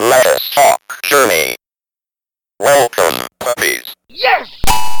Welcome, puppies. Yes!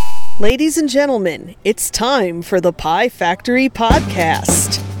 Ladies and gentlemen, it's time for the Pie Factory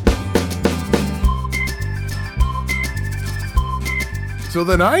Podcast. So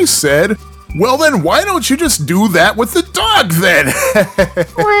then I said, well then why don't you just do that with the dog then?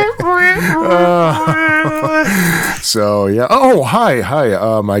 So yeah. Oh, hi.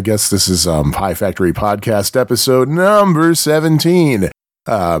 I guess this is Pie Factory Podcast episode number 17.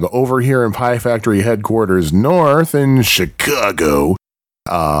 Over here in Pie Factory headquarters north in Chicago.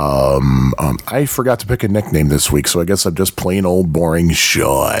 I forgot to pick a nickname this week, so I guess I'm just plain old boring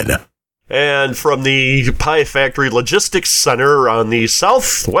Sean. And from the Pie Factory Logistics Center on the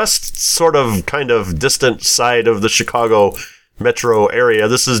southwest, sort of kind of distant side of the Chicago metro area,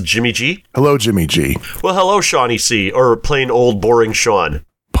 this is Jimmy G. Hello, Jimmy G. Well, hello, Shawnee C., or plain old boring Sean.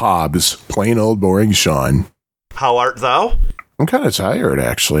 Pobs, plain old boring Sean. How art thou? I'm kind of tired,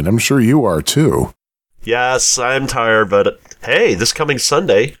 actually, and I'm sure you are, too. Yes, I'm tired, but hey, this coming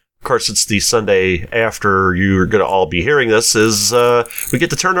Sunday, of course, it's the Sunday after you're going to all be hearing this, is we get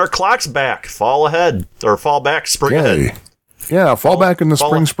to turn our clocks back, fall ahead, or fall back, spring ahead. Yeah, fall back in the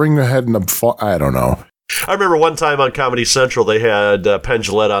spring ahead in the fall, I don't know. I remember one time on Comedy Central, they had Penn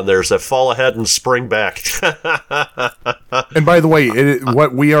Jillette on there, that fall ahead and spring back. And by the way,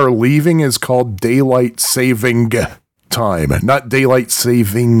 what we are leaving is called daylight saving time, not daylight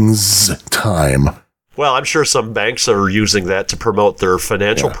savings time. Well, I'm sure some banks are using that to promote their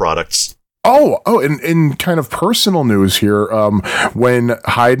financial products. Oh, and in kind of personal news here, when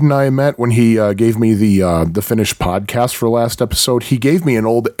Hyde and I met, when he gave me the finished podcast for last episode, he gave me an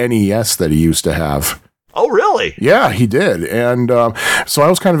old NES that he used to have. Oh, really? Yeah, he did. And so I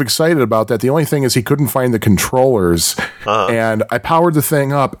was kind of excited about that. The only thing is he couldn't find the controllers, and I powered the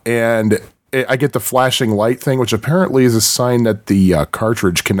thing up, and I get the flashing light thing, which apparently is a sign that the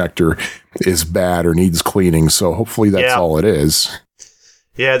cartridge connector is bad or needs cleaning. So hopefully that's all it is.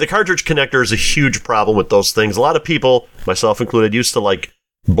 Yeah, the cartridge connector is a huge problem with those things. A lot of people, myself included, used to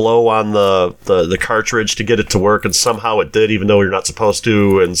blow on the cartridge to get it to work, and somehow it did, even though you're not supposed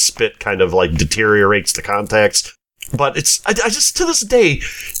to, and spit kind of deteriorates the contacts. But I just to this day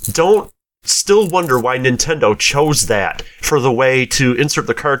don't still wonder why Nintendo chose that for the way to insert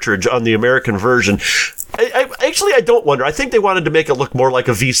the cartridge on the American version. I don't wonder. I think they wanted to make it look more like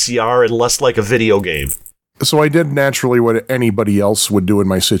a VCR and less like a video game. So I did naturally what anybody else would do in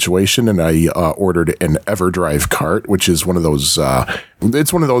my situation, and I ordered an EverDrive cart, which is one of those,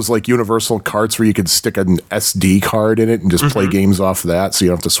 it's one of those universal carts where you could stick an SD card in it and just play games off that, so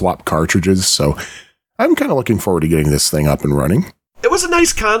you don't have to swap cartridges. So I'm kind of looking forward to getting this thing up and running. It was a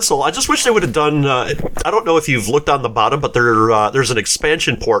nice console. I just wish they would have done, I don't know if you've looked on the bottom, but there's an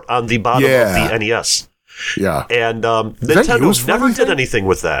expansion port on the bottom of the NES. Yeah. And Nintendo never did anything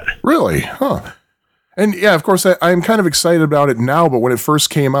with that. Really? Huh. And yeah, of course, I'm kind of excited about it now, but when it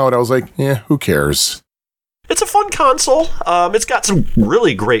first came out, I was like, who cares? It's a fun console. It's got some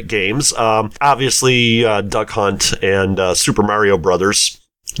really great games. Obviously, Duck Hunt and Super Mario Brothers.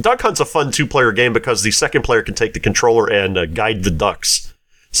 Duck Hunt's a fun two-player game because the second player can take the controller and guide the ducks.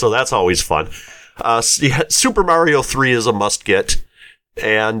 So that's always fun. Super Mario 3 is a must-get.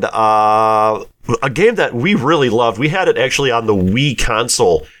 And a game that we really loved, we had it actually on the Wii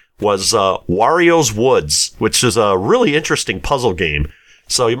console, was Wario's Woods, which is a really interesting puzzle game.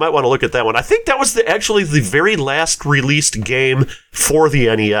 So you might want to look at that one. I think that was actually the very last released game for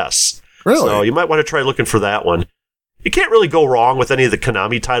the NES. Really? So you might want to try looking for that one. You can't really go wrong with any of the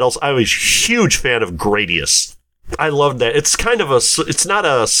Konami titles. I was a huge fan of Gradius. I loved that. It's kind of it's not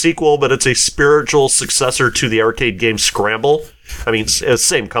a sequel, but it's a spiritual successor to the arcade game Scramble. I mean, it's the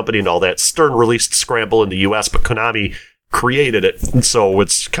same company and all that. Stern released Scramble in the US, but Konami created it. And so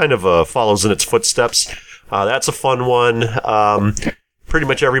it's kind of follows in its footsteps. That's a fun one. Pretty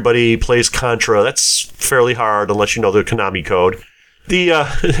much everybody plays Contra. That's fairly hard unless you know the Konami code.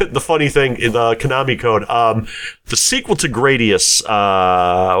 The funny thing in the Konami code, the sequel to Gradius,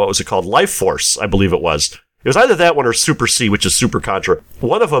 what was it called? Life Force, I believe it was. It was either that one or Super C, which is Super Contra.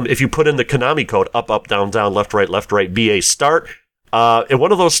 One of them, if you put in the Konami code, up, down, left, right, BA, start, and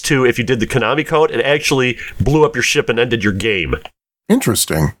one of those two, if you did the Konami code, it actually blew up your ship and ended your game.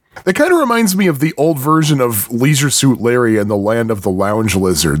 Interesting. That kind of reminds me of the old version of Leisure Suit Larry and the Land of the Lounge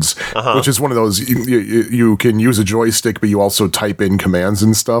Lizards, which is one of those, you can use a joystick, but you also type in commands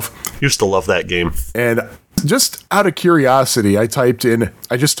and stuff. Used to love that game. And just out of curiosity, I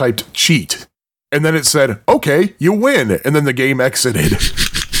just typed cheat. And then it said, okay, you win. And then the game exited.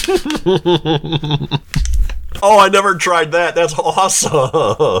 Oh, I never tried that. That's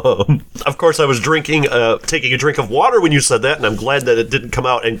awesome. Of course, I was taking a drink of water when you said that, and I'm glad that it didn't come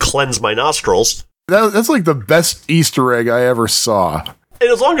out and cleanse my nostrils. That's like the best Easter egg I ever saw. And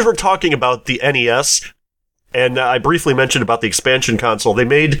as long as we're talking about the NES, and I briefly mentioned about the expansion console, they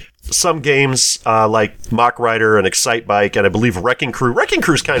made some games like Mach Rider and Excite Bike, and I believe Wrecking Crew. Wrecking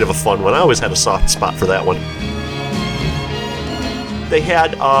Crew's kind of a fun one. I always had a soft spot for that one. They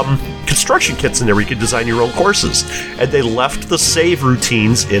had construction kits in there where you could design your own courses, and they left the save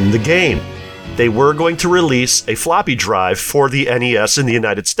routines in the game. They were going to release a floppy drive for the NES in the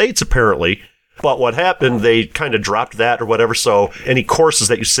United States, apparently. But what happened, they kind of dropped that or whatever, so any courses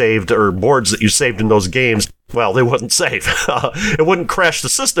that you saved or boards that you saved in those games, well, they wouldn't save. It wouldn't crash the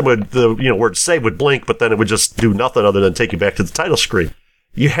system. The word save would blink, but then it would just do nothing other than take you back to the title screen.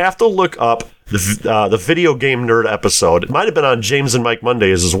 You have to look up the Video Game Nerd episode. It might have been on James and Mike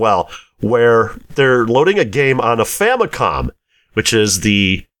Mondays as well, where they're loading a game on a Famicom, which is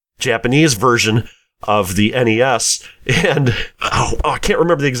the Japanese version of the NES, and I can't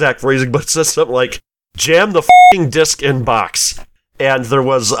remember the exact phrasing, but it says something like, jam the f***ing disc in box. And there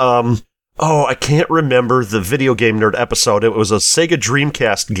was, I can't remember the Video Game Nerd episode. It was a Sega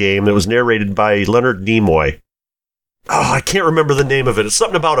Dreamcast game that was narrated by Leonard Nimoy. I can't remember the name of it. It's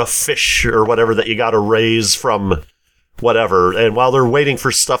something about a fish or whatever that you gotta raise from whatever. And while they're waiting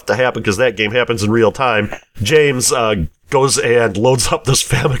for stuff to happen, because that game happens in real time, James goes and loads up this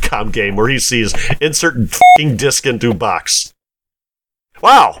Famicom game where he sees insert f***ing disc into box.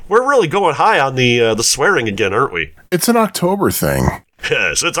 Wow, we're really going high on the swearing again, aren't we? It's an October thing.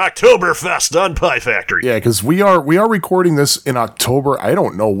 Yes, it's Oktoberfest on Pie Factory. Yeah, because we are recording this in October. I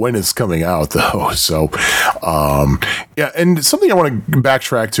don't know when it's coming out though. So, yeah, and something I want to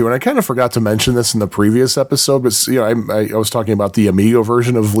backtrack to, and I kind of forgot to mention this in the previous episode, but I was talking about the Amigo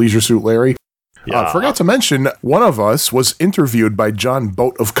version of Leisure Suit Larry. Yeah. Forgot to mention, one of us was interviewed by John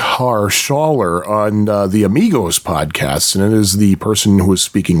Boat of Car Schaller on the Amigos podcast, and it is the person who is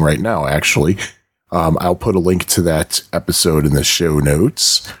speaking right now, actually. I'll put a link to that episode in the show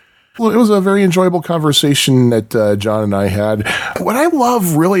notes. Well, it was a very enjoyable conversation that John and I had. What I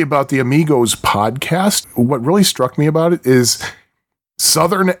love really about the Amigos podcast, what really struck me about it is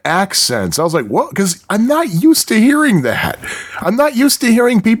Southern accents. I was like, what? Because I'm not used to hearing that. I'm not used to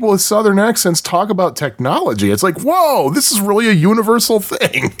hearing people with Southern accents talk about technology. It's like, whoa, this is really a universal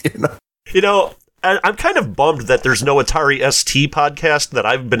thing. I'm kind of bummed that there's no Atari ST podcast that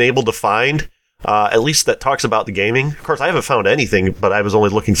I've been able to find, at least that talks about the gaming. Of course, I haven't found anything, but I was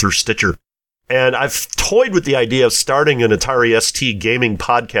only looking through Stitcher. And I've toyed with the idea of starting an Atari ST gaming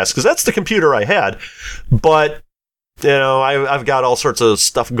podcast, because that's the computer I had. But I've got all sorts of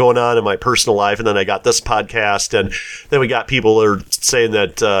stuff going on in my personal life, and then I got this podcast, and then we got people that are saying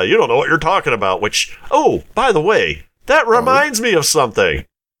that you don't know what you're talking about, which, oh, by the way, that reminds me of something.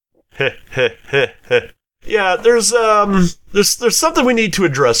 Yeah, there's something we need to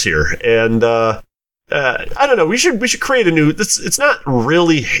address here, and I don't know, we should create a new, it's not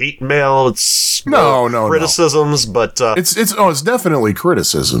really hate mail, it's criticisms, but it's definitely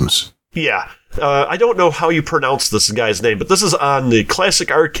criticisms. Yeah. I don't know how you pronounce this guy's name, but this is on the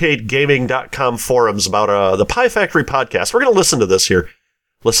ClassicArcadeGaming.com forums about the Pie Factory podcast. We're going to listen to this here.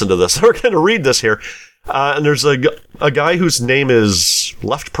 We're going to read this here. And there's a guy whose name is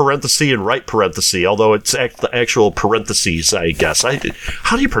left parenthesis and right parenthesis, although it's the actual parentheses, I guess.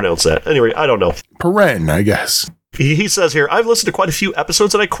 How do you pronounce that? Anyway, I don't know. Paren, I guess. He says here, I've listened to quite a few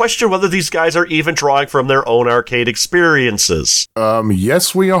episodes and I question whether these guys are even drawing from their own arcade experiences.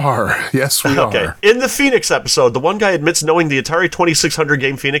 Yes, we are. Yes, we are. In the Phoenix episode, the one guy admits knowing the Atari 2600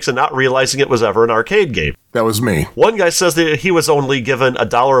 game Phoenix and not realizing it was ever an arcade game. That was me. One guy says that he was only given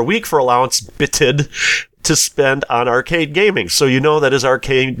 $1 a week for allowance bitted to spend on arcade gaming. So you know that his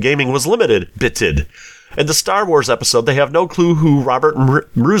arcade gaming was limited. Bitted. In the Star Wars episode, they have no clue who Robert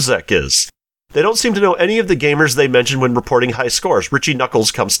Mruzek is. They don't seem to know any of the gamers they mention when reporting high scores. Richie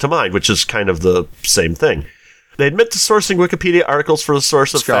Knuckles comes to mind, which is kind of the same thing. They admit to sourcing Wikipedia articles for the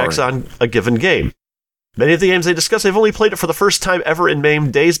source of facts on a given game. Many of the games they discuss, they've only played it for the first time ever in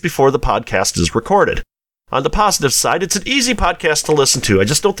MAME days before the podcast is recorded. On the positive side, it's an easy podcast to listen to. I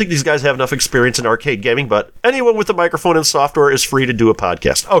just don't think these guys have enough experience in arcade gaming, but anyone with a microphone and software is free to do a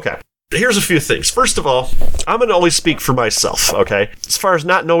podcast. Okay. Here's a few things. First of all, I'm going to only speak for myself, okay? As far as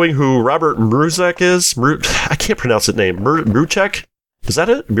not knowing who Robert Mruzek is, I can't pronounce his name. Mruzek? Is that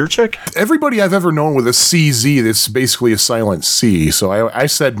it? Mruzek? Everybody I've ever known with a CZ, that's basically a silent C, so I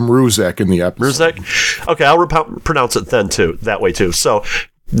said Mruzek in the episode. Mruzek? Okay, I'll pronounce it then, too, that way, too. So,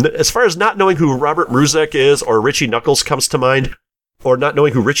 as far as not knowing who Robert Mruzek is, or Richie Knuckles comes to mind, or not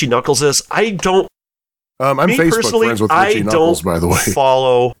knowing who Richie Knuckles is, I don't... I'm Facebook friends with Richie Knuckles, by the way.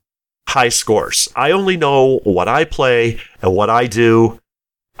 Follow high scores. I only know what I play and what I do.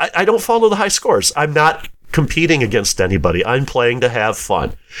 I don't follow the high scores. I'm not competing against anybody. I'm playing to have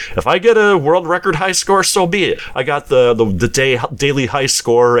fun. If I get a world record high score, so be it. I got the daily high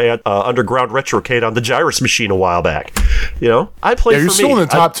score at Underground Retrocade on the Gyrus machine a while back. I play for me. You're still in the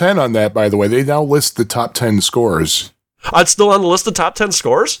top 10 on that, by the way. They now list the top 10 scores. I'm still on the list of top 10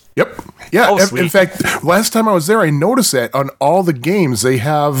 scores? Yep. Yeah. Oh, in fact, last time I was there, I noticed that on all the games, they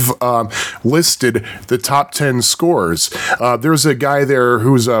have listed the top 10 scores. There's a guy there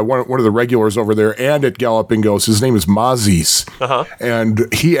who's one of the regulars over there and at Galloping Ghost. His name is Mazis.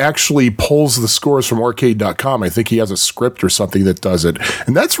 And he actually pulls the scores from arcade.com. I think he has a script or something that does it.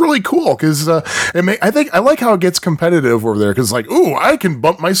 And that's really cool because I like how it gets competitive over there because, I can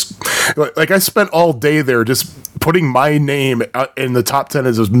bump my... I spent all day there just putting my name in the top 10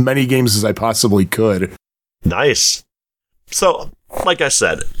 as many games as I possibly could. Nice. So, like I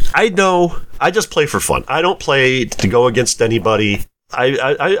said, I just play for fun. I don't play to go against anybody.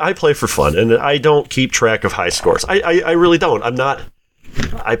 I play for fun, and I don't keep track of high scores. I really don't.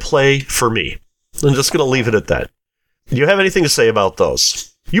 I play for me. I'm just going to leave it at that. Do you have anything to say about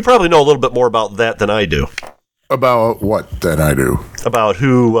those? You probably know a little bit more about that than I do. About what then I do? About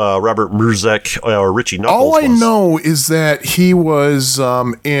who Robert Mrzek or Richie Knuckles All I was. know is that he was I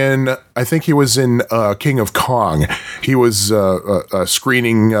think he was in King of Kong. He was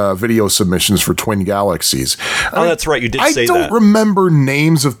screening video submissions for Twin Galaxies. That's right. You did say that. I don't remember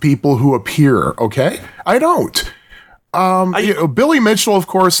names of people who appear, okay? I don't. Billy Mitchell, of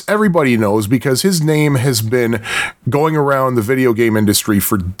course, everybody knows because his name has been going around the video game industry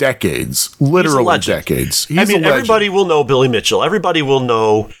for decades, literally decades. He's everybody will know Billy Mitchell. Everybody will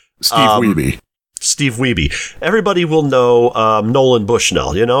know Steve Wiebe. Everybody will know Nolan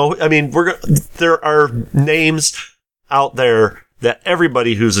Bushnell. There are names out there that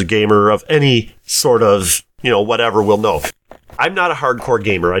everybody who's a gamer of any sort of whatever will know. I'm not a hardcore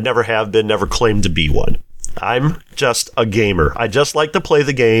gamer. I never have been. Never claimed to be one. I'm just a gamer. I just like to play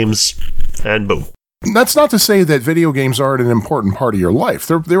the games, and boom. That's not to say that video games aren't an important part of your life.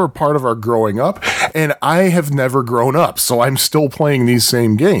 They were part of our growing up, and I have never grown up, so I'm still playing these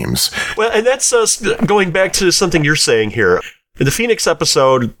same games. Well, and that's going back to something you're saying here. In the Phoenix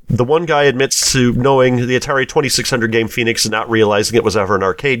episode, the one guy admits to knowing the Atari 2600 game Phoenix and not realizing it was ever an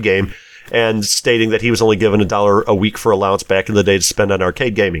arcade game, and stating that he was only given $1 a week for allowance back in the day to spend on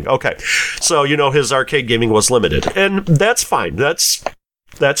arcade gaming. Okay, so his arcade gaming was limited, and that's fine. That's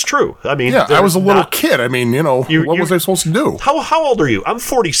true. I mean, I was a little kid. I mean, what was I supposed to do? How old are you? I'm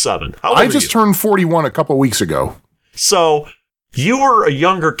 47. How old are you? I just turned 41 a couple weeks ago. So you were a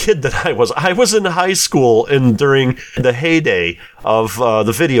younger kid than I was. I was in high school during the heyday of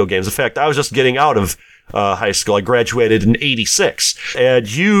the video games. In fact, I was just getting out of high school. I graduated in '86, and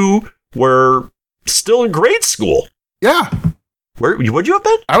you were still in grade school. Yeah. Would you have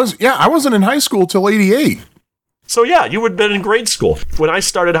been? I wasn't in high school till '88. So yeah, you would have been in grade school when I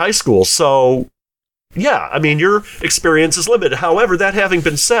started high school. So yeah, I mean, your experience is limited. However, that having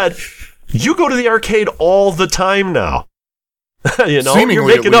been said, you go to the arcade all the time now. Seemingly, you're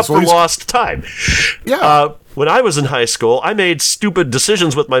making up for lost time. Yeah. When I was in high school, I made stupid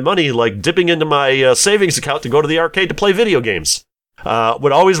decisions with my money, like dipping into my savings account to go to the arcade to play video games.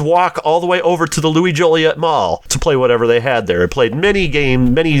 Would always walk all the way over to the Louis Joliet Mall to play whatever they had there. I played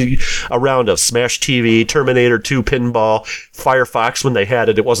many around of Smash TV, Terminator 2 Pinball, Firefox when they had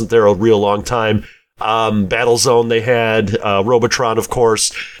it. It wasn't there a real long time. Battlezone they had, Robotron, of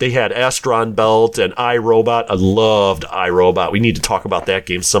course. They had Astron Belt and iRobot. I loved iRobot. We need to talk about that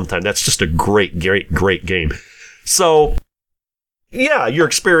game sometime. That's just a great game. So, yeah, your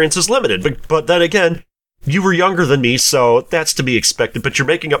experience is limited. But then again, you were younger than me, so that's to be expected, but you're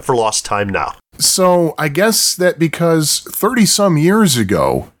making up for lost time now. So I guess that because 30-some years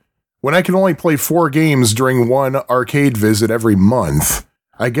ago, when I could only play 4 games during one arcade visit every month,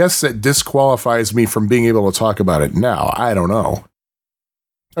 I guess that disqualifies me from being able to talk about it now. I don't know.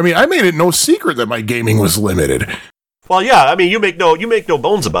 I mean, I made it no secret that my gaming was limited. Well, yeah, I mean, you make no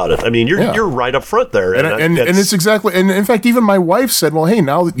bones about it. I mean, you're right up front there, and it's exactly. And in fact, even my wife said, "Well, hey,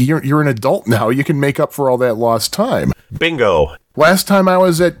 now that you're an adult now, you can make up for all that lost time." Bingo. Last time I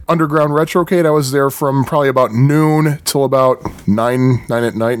was at Underground Retrocade, I was there from probably about noon till about 9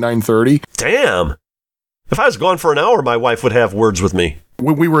 at night, 9:30. Damn. If I was gone for an hour, my wife would have words with me.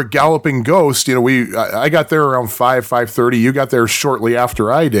 When we were Galloping Ghost, I got there around 5:30. You got there shortly after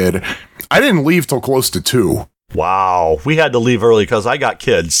I did. I didn't leave till close to 2. Wow. We had to leave early because I got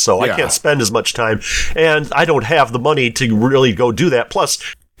kids, so I can't spend as much time, and I don't have the money to really go do that. Plus,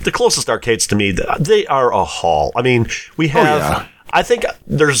 the closest arcades to me, they are a haul. I mean, we have... I think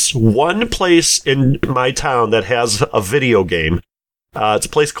there's one place in my town that has a video game It's a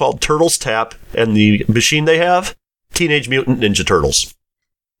place called Turtles Tap, and the machine they have, Teenage Mutant Ninja Turtles.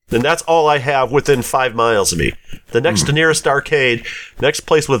 And that's all I have within 5 miles of me. The next to nearest arcade, next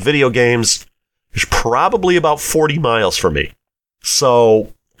place with video games, is probably about 40 miles from me.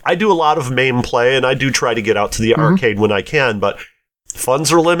 So I do a lot of MAME play, and I do try to get out to the arcade when I can, but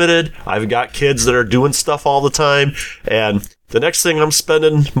funds are limited. I've got kids that are doing stuff all the time, and the next thing I'm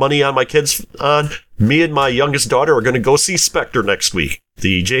spending money on my kids on, me and my youngest daughter are going to go see Spectre next week,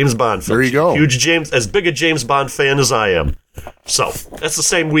 the James Bond film. There you go. As big a James Bond fan as I am. So that's the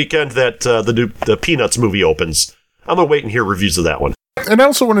same weekend that the Peanuts movie opens. I'm going to wait and hear reviews of that one. And I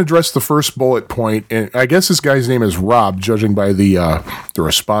also want to address the first bullet point, and I guess this guy's name is Rob, judging by the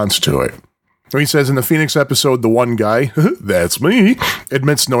response to it. He says, in the Phoenix episode, the one guy, that's me,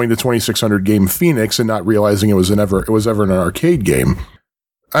 admits knowing the 2600 game Phoenix and not realizing it was ever an arcade game.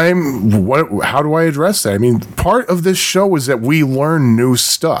 How do I address that? I mean, part of this show is that we learn new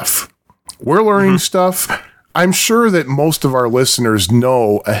stuff. We're learning stuff. I'm sure that most of our listeners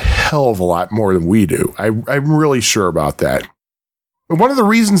know a hell of a lot more than we do. I'm really sure about that. And one of the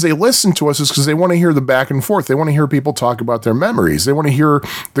reasons they listen to us is because they want to hear the back and forth. They want to hear people talk about their memories. They want to hear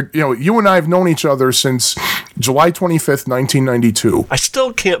you and I have known each other since July 25th, 1992. I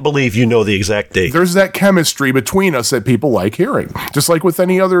still can't believe you know the exact date. There's that chemistry between us that people like hearing, just like with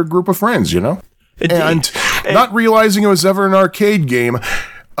any other group of friends, Indeed. And not realizing it was ever an arcade game.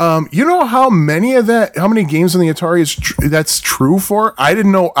 You know how many games on the Atari that's true for? I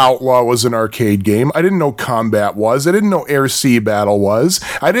didn't know Outlaw was an arcade game. I didn't know Combat was. I didn't know Air-Sea Battle was.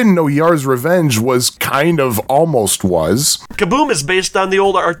 I didn't know Yar's Revenge was almost was. Kaboom is based on the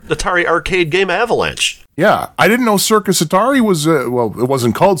old Atari arcade game Avalanche. Yeah, I didn't know Circus Atari was, it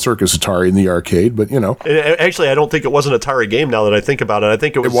wasn't called Circus Atari in the arcade, but Actually, I don't think it was an Atari game now that I think about it. I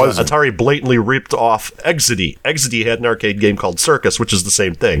think it was Atari blatantly ripped off Exidy. Exidy had an arcade game called Circus, which is the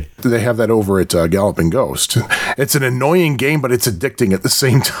same thing. They have that over at Galloping Ghost. It's an annoying game, but it's addicting at the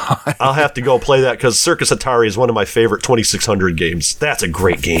same time. I'll have to go play that because Circus Atari is one of my favorite 2600 games. That's a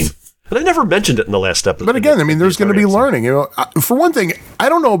great game. And I never mentioned it in the last episode. But again, there's going to be learning. For one thing, I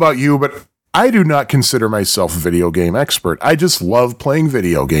don't know about you, but I do not consider myself a video game expert. I just love playing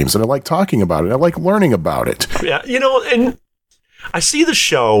video games, and I like talking about it. I like learning about it. Yeah, and I see the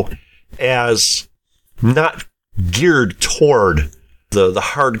show as not geared toward the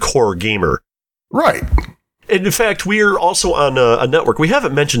hardcore gamer. Right. And in fact, we're also on a network. We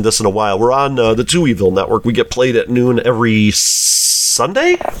haven't mentioned this in a while. We're on the Deweyville network. We get played at noon every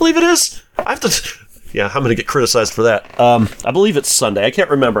Sunday, I believe it is. I'm going to get criticized for that. I believe it's Sunday. I can't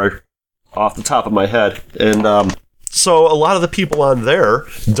remember off the top of my head. And so a lot of the people on there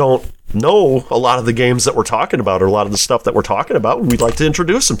don't know a lot of the games that we're talking about or a lot of the stuff that we're talking about. We'd like to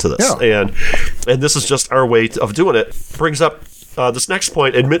introduce them to this. Yeah. And this is just our way of doing it. Brings up this next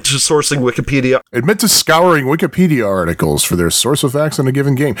point: admit to sourcing Wikipedia. Admit to scouring Wikipedia articles for their source of facts on a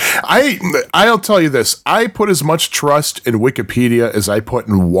given game. I'll tell you this. I put as much trust in Wikipedia as I put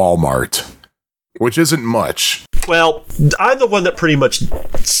in Walmart, which isn't much. Well, I'm the one that pretty much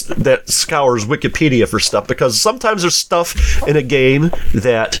that scours Wikipedia for stuff because sometimes there's stuff in a game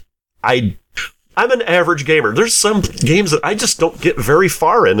that I'm an average gamer. There's some games that I just don't get very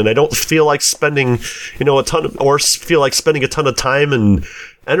far in, and I don't feel like spending, a ton of time and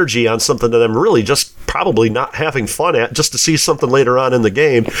energy on something that I'm really just probably not having fun at just to see something later on in the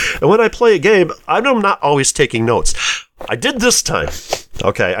game. And when I play a game, I'm not always taking notes. I did this time.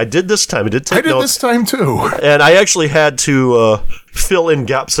 Okay, I did this time. I did take notes. I did this time too. And I actually had to fill in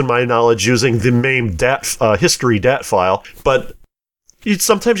gaps in my knowledge using the MAME history DAT file. But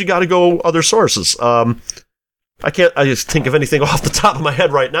sometimes you got to go other sources. I just think of anything off the top of my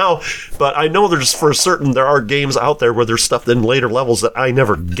head right now, but I know there are games out there where there's stuff in later levels that I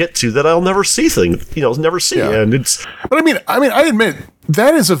never get to, that I'll never see never see. Yeah. And it's. But I admit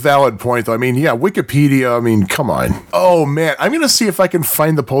that is a valid point though. Wikipedia, come on. Oh man, I'm going to see if I can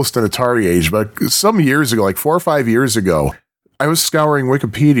find the post on Atari Age, but some years ago, like 4 or 5 years ago, I was scouring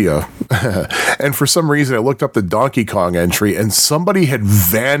Wikipedia, and for some reason I looked up the Donkey Kong entry, and somebody had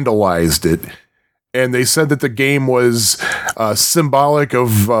vandalized it. And they said that the game was symbolic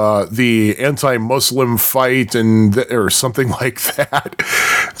of the anti-Muslim fight or something like that.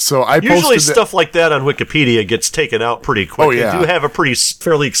 So I usually stuff like that on Wikipedia gets taken out pretty quick. Oh, yeah. They do have a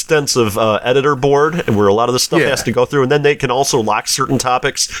fairly extensive editor board where a lot of the stuff has to go through, and then they can also lock certain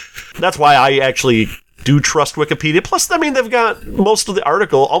topics. That's why I actually do trust Wikipedia. Plus, they've got almost all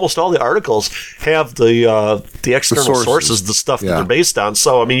the articles have the external sources, the stuff that they're based on.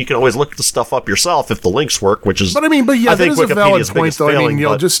 So, you can always look the stuff up yourself if the links work, which is. But that is a valid point,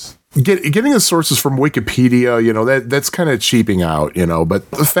 though. getting the sources from Wikipedia, that's kind of cheaping out, but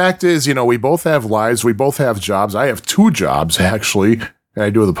the fact is, we both have lives. We both have jobs. I have 2 jobs, actually. And I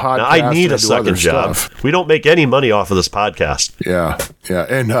do the podcast. Now, I need a second job. We don't make any money off of this podcast. Yeah.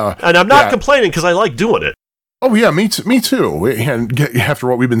 And I'm not complaining because I like doing it. Oh, yeah, me too. And after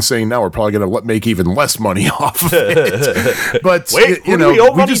what we've been saying now, we're probably going to make even less money off of it. But, wait, who do we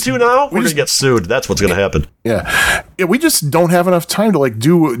owe money to now? We're going to get sued. That's what's going to happen. Yeah, we just don't have enough time to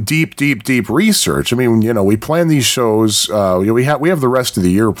do deep research. I mean, we plan these shows. We have the rest of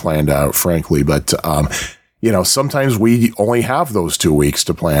the year planned out, frankly, but sometimes we only have those 2 weeks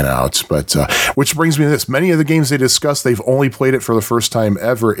to plan out. But which brings me to this: many of the games they discuss, they've only played it for the first time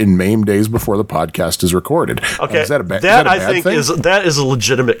ever in MAME days before the podcast is recorded. Okay, is that a bad thing? That is a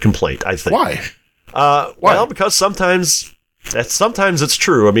legitimate complaint. I think. Why? Why? Well, because sometimes it's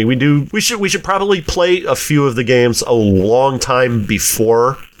true. I mean, we should probably play a few of the games a long time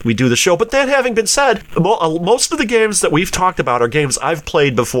before we do the show. But that having been said, most of the games that we've talked about are games I've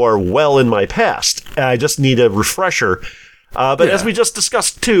played before well in my past. I just need a refresher. But as we just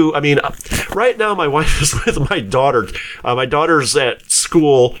discussed too, I mean, right now my wife is with my daughter. My daughter's at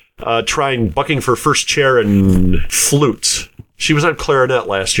school bucking for first chair and flute. She was on clarinet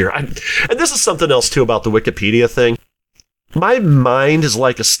last year. And this is something else too about the Wikipedia thing. My mind is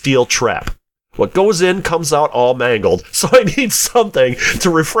like a steel trap. What goes in comes out all mangled. So I need something to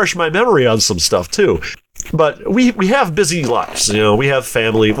refresh my memory on some stuff too. But we have busy lives. We have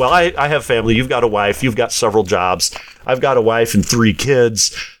family. Well, I have family. You've got a wife. You've got several jobs. I've got a wife and 3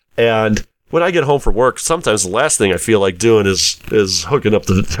 kids. And when I get home from work, sometimes the last thing I feel like doing is hooking up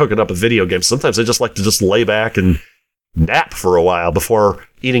a video game. Sometimes I just like to just lay back and nap for a while before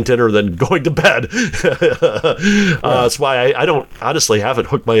eating dinner, then going to bed. That's why I haven't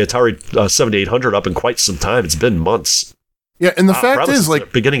hooked my Atari 7800 up in quite some time. It's been months. Yeah, and the fact is, the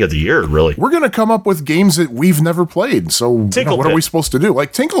beginning of the year, really. We're going to come up with games that we've never played. So what are we supposed to do?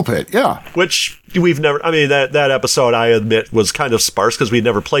 Like Tinkle Pit, yeah. Which we've never, that episode, I admit, was kind of sparse because we'd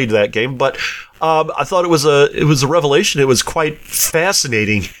never played that game. But I thought it was a revelation. It was quite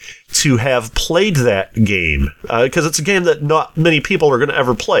fascinating to have played that game because it's a game that not many people are going to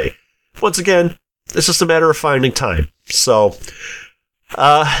ever play. Once again, it's just a matter of finding time. So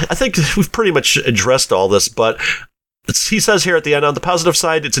I think we've pretty much addressed all this, but he says here at the end, on the positive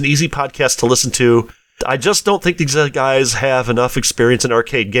side, it's an easy podcast to listen to. I just don't think these guys have enough experience in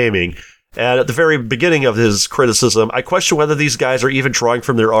arcade gaming. And at the very beginning of his criticism, I question whether these guys are even drawing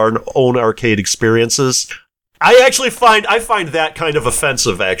from their own arcade experiences. I find that kind of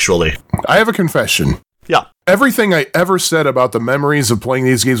offensive, actually. I have a confession. Yeah. Everything I ever said about the memories of playing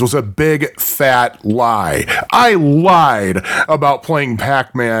these games was a big, fat lie. I lied about playing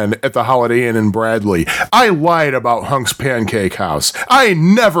Pac-Man at the Holiday Inn in Bradley. I lied about Hunk's Pancake House. I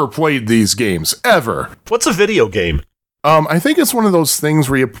never played these games, ever. What's a video game? I think it's one of those things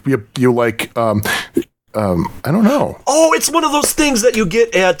where you like... I don't know. Oh, it's one of those things that you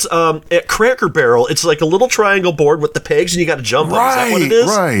get at Cracker Barrel. It's like a little triangle board with the pegs, and you got to jump on. Is that what it is?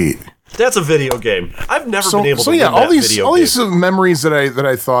 Right. That's a video game. I've never been able to. So yeah, all these memories that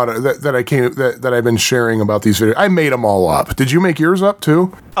I thought that I've been sharing about these videos, I made them all up. Did you make yours up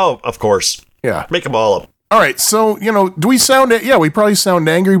too? Oh, of course. Yeah, make them all up. All right, so, do we sound... Yeah, we probably sound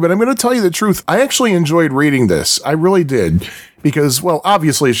angry, but I'm going to tell you the truth. I actually enjoyed reading this. I really did. Because, well,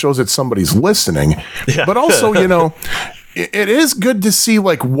 obviously it shows that somebody's listening. Yeah. But also, it is good to see,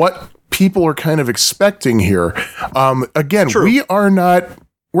 what people are kind of expecting here. Again, True.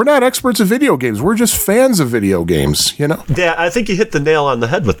 We're not experts at video games. We're just fans of video games, Yeah, I think you hit the nail on the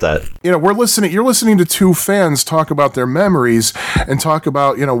head with that. You're listening to 2 fans talk about their memories and talk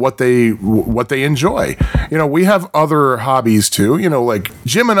about, what they enjoy. We have other hobbies too, like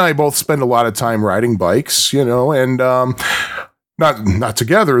Jim and I both spend a lot of time riding bikes, and not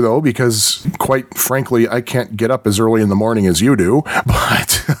together though, because quite frankly, I can't get up as early in the morning as you do,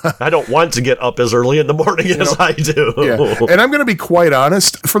 but I don't want to get up as early in the morning as I do. Yeah. And I'm going to be quite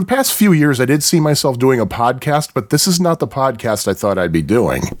honest. For the past few years, I did see myself doing a podcast, but this is not the podcast I thought I'd be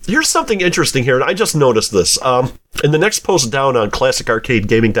doing. Here's something interesting here, and I just noticed this. In the next post down on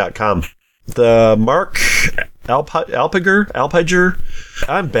classicarcadegaming.com, the Mark Alpiger,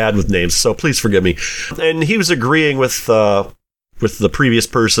 I'm bad with names, so please forgive me. And he was agreeing with the previous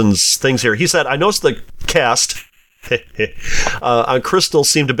person's things here. He said, I noticed the cast on Crystal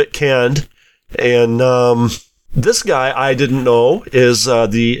seemed a bit canned, and this guy I didn't know is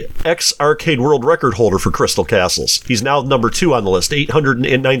the ex-arcade world record holder for Crystal Castles. He's now number 2 on the list,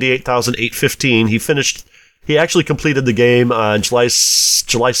 898,815. He actually completed the game on July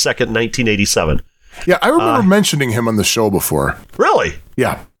 2nd, 1987. Yeah, I remember mentioning him on the show before. Really?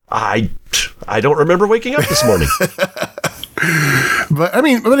 Yeah. I don't remember waking up this morning.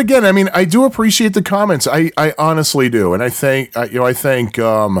 But again, I do appreciate the comments. I honestly do, and I thank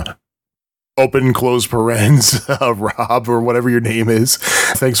open close parens, Rob, or whatever your name is.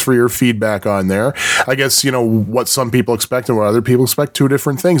 Thanks for your feedback on there. I guess, what some people expect and what other people expect, two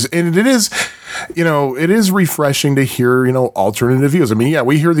different things. And it is refreshing to hear, alternative views.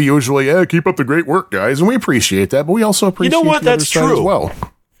 We hear the usual, keep up the great work, guys. And we appreciate that, but we also appreciate the other side as well.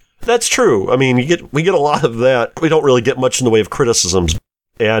 That's true. We get a lot of that. We don't really get much in the way of criticisms.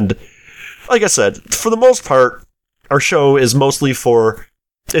 And like I said, for the most part, our show is mostly for...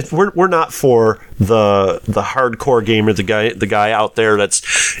 We're not for the hardcore gamer, the guy out there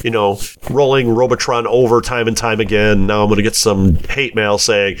that's rolling Robotron over time and time again. Now I'm going to get some hate mail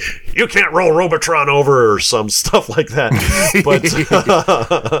saying you can't roll Robotron over or some stuff like that. But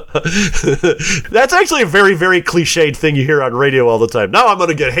that's actually a very, very cliched thing you hear on radio all the time. Now I'm going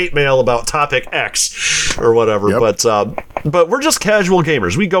to get hate mail about topic X or whatever. Yep. But we're just casual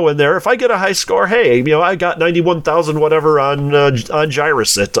gamers. We go in there. If I get a high score, hey, I got 91,000 whatever on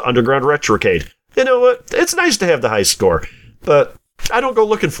Gyrus at Underground Retrocade. You know what? It's nice to have the high score, but I don't go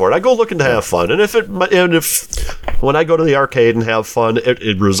looking for it. I go looking to have fun. And if when I go to the arcade and have fun,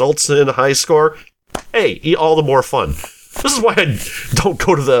 it results in a high score, hey, all the more fun. This is why I don't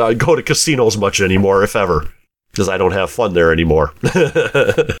go to casinos much anymore, if ever, because I don't have fun there anymore.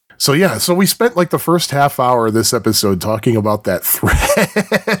 So we spent like the first half hour of this episode talking about that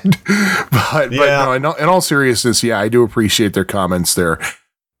thread. but no, in all seriousness, I do appreciate their comments there.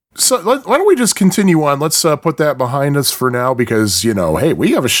 So why don't we just continue on? Let's put that behind us for now because, hey,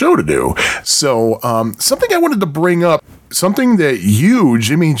 we have a show to do. So something I wanted to bring up, something that you,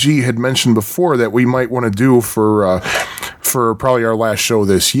 Jimmy G, had mentioned before that we might want to do for probably our last show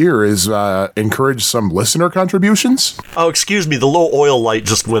this year is encourage some listener contributions. Oh, excuse me. The low oil light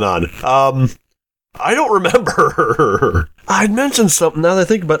just went on. I don't remember. I'd mentioned something now that I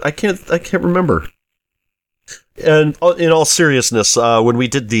think about it. I can't remember. And in all seriousness, when we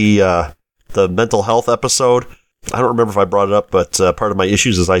did the mental health episode, I don't remember if I brought it up, but part of my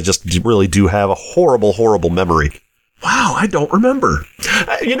issues is I just really do have a horrible, horrible memory. Wow, I don't remember.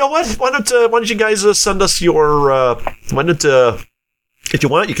 You know what? Why don't you guys send us your... if you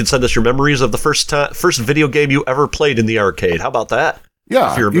want, you can send us your memories of the first video game you ever played in the arcade. How about that?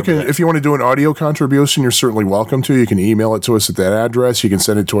 Yeah, you can. If you want to do an audio contribution, you're certainly welcome to. You can email it to us at that address. You can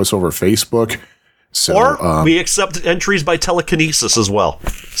send it to us over Facebook. So, or we accept entries by telekinesis as well.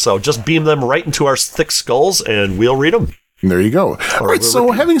 So just beam them right into our thick skulls and we'll read them. And there you go. All right,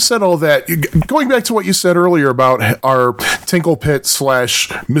 so having said all that, going back to what you said earlier about our Tinkle Pit /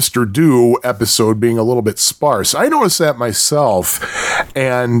 Mr. Do episode being a little bit sparse, I noticed that myself,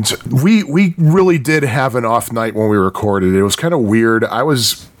 and we really did have an off night when we recorded. It was kind of weird. I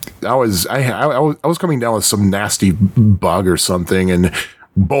was coming down with some nasty bug or something, and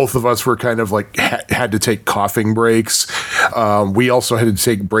both of us were kind of like had to take coughing breaks. We also had to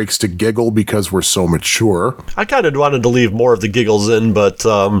take breaks to giggle because we're so mature. I kind of wanted to leave more of the giggles in, but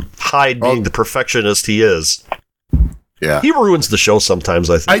Hyde, being the perfectionist he is, he ruins the show sometimes,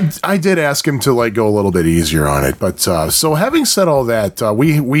 I think. I did ask him to go a little bit easier on it. But so having said all that,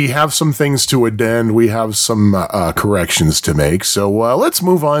 we have some things to addend. We have some corrections to make. So let's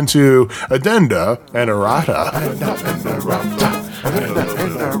move on to addenda and errata.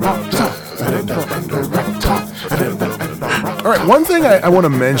 All right, one thing I want to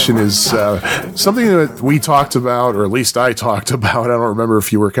mention is something that we talked about, or at least I talked about. I don't remember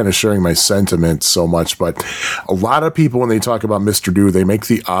if you were kind of sharing my sentiments so much, but a lot of people, when they talk about Mr. Do, they make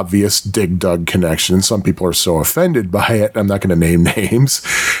the obvious Dig Dug connection. Some people are so offended by it, I'm not going to name names,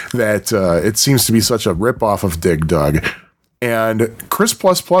 that it seems to be such a ripoff of Dig Dug. And Chris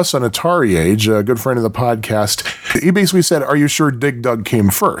Plus Plus on Atari Age, a good friend of the podcast, he basically said, "Are you sure Dig Dug came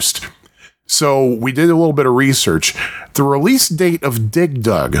first?" So we did a little bit of research. The release date of Dig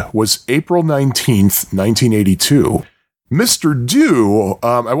Dug was April 19th, 1982. Mr. Do,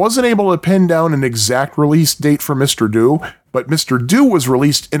 I wasn't able to pin down an exact release date for Mr. Do, but Mr. Do was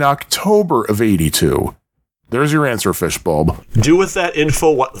released in October of 82. There's your answer, Fishbulb. Do with that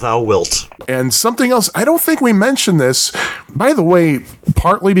info what thou wilt. And something else, I don't think we mentioned this. By the way,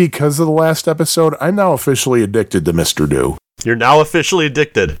 partly because of the last episode, I'm now officially addicted to Mr. Do. You're now officially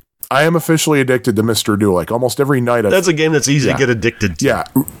addicted. I am officially addicted to Mr. Do. Almost every night. That's a game that's easy to get addicted to.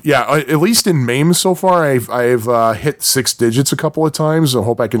 Yeah. At least in MAME so far, I've hit 6 digits a couple of times. I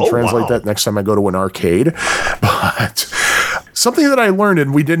hope I can translate that next time I go to an arcade. But Something that I learned,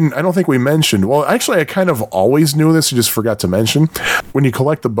 and I don't think we mentioned, well, actually, I kind of always knew this, I just forgot to mention. When you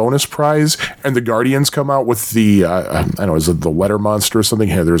collect the bonus prize and the Guardians come out with the, I don't know, is it the letter monster or something?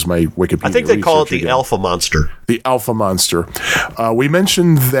 Here, there's my Wikipedia. I think they call it the Alpha Monster. The Alpha Monster. We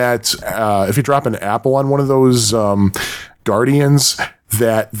mentioned that if you drop an apple on one of those Guardians,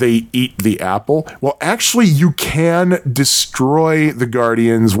 that they eat the apple. Well, actually, you can destroy the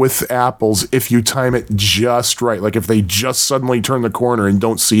Guardians with apples if you time it just right. Like if they just suddenly turn the corner and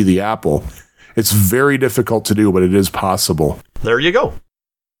don't see the apple. It's very difficult to do, but it is possible. There you go.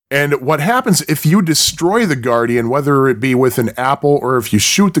 And what happens if you destroy the Guardian, whether it be with an apple or if you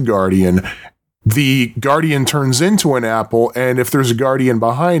shoot the Guardian turns into an apple, and if there's a Guardian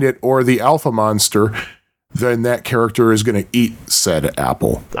behind it or the Alpha Monster, then that character is going to eat said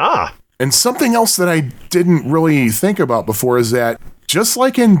apple. Ah. And something else that I didn't really think about before is that, just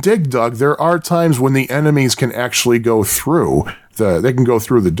like in Dig Dug, there are times when the enemies can actually go through they can go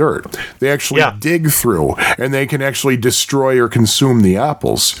through the dirt. They actually dig through, and they can actually destroy or consume the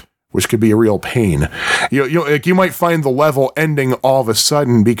apples, which could be a real pain. You might find the level ending all of a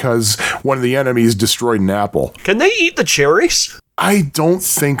sudden because one of the enemies destroyed an apple. Can they eat the cherries? I don't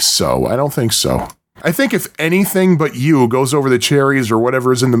think so. I think if anything but you goes over the cherries or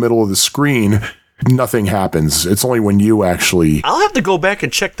whatever is in the middle of the screen, nothing happens. It's only when you actually... I'll have to go back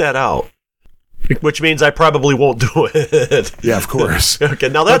and check that out. Which means I probably won't do it. Yeah, of course. Okay,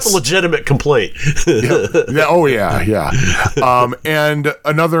 now that's a legitimate complaint. Yeah. Oh, yeah. And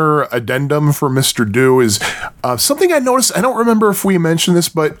another addendum for Mr. Do is something I noticed. I don't remember if we mentioned this,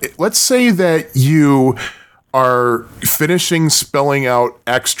 but let's say that you are finishing spelling out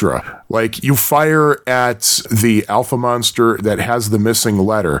extra. Like you fire at the Alpha Monster that has the missing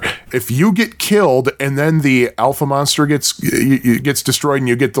letter. If you get killed and then the Alpha Monster gets destroyed and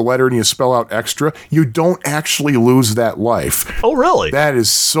you get the letter and you spell out extra, you don't actually lose that life. Oh, really? That is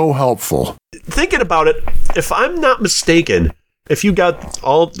so helpful. Thinking about it, if I'm not mistaken, if you got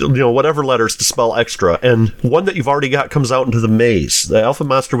all, whatever letters to spell extra, and one that you've already got comes out into the maze, the Alpha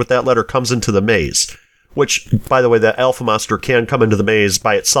Monster with that letter comes into the maze. Which, by the way, the Alpha Monster can come into the maze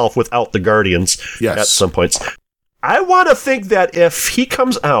by itself without the Guardians at some points. I want to think that if he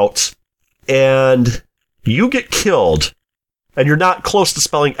comes out and you get killed and you're not close to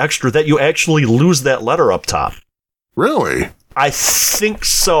spelling extra, that you actually lose that letter up top. Really? I think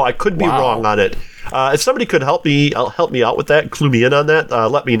so. I could be wrong on it. If somebody could help me out with that, clue me in on that,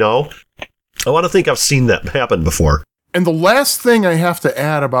 let me know. I want to think I've seen that happen before. And the last thing I have to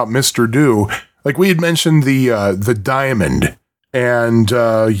add about Mr. Do... Like we had mentioned the diamond, and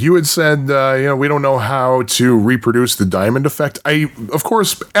you had said, we don't know how to reproduce the diamond effect. Of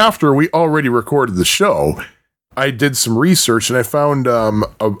course, after we already recorded the show, I did some research and I found a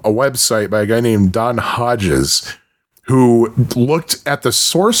website by a guy named Don Hodges who looked at the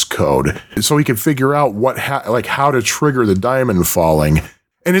source code so he could figure out how to trigger the diamond falling.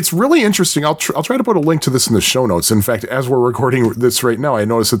 And it's really interesting. I'll try to put a link to this in the show notes. In fact, as we're recording this right now, I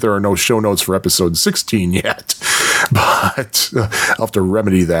noticed that there are no show notes for episode 16 yet. But I'll have to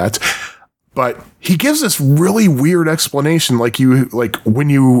remedy that. But he gives this really weird explanation. Like when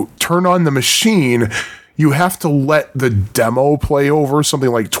you turn on the machine, you have to let the demo play over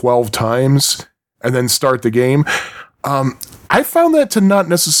something like 12 times and then start the game. I found that to not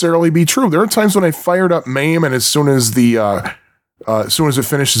necessarily be true. There are times when I fired up MAME, and as soon as it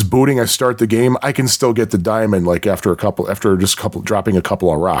finishes booting, I start the game, I can still get the diamond after dropping a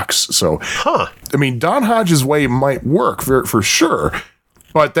couple of rocks. So, I mean, Don Hodges' way might work for sure,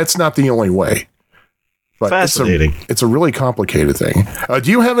 but that's not the only way. But fascinating. It's a really complicated thing. Do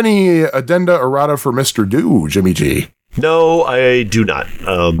you have any addenda errata for Mr. Do, Jimmy G? No, I do not.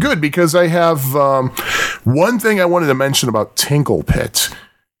 Good, because I have one thing I wanted to mention about Tinkle Pit.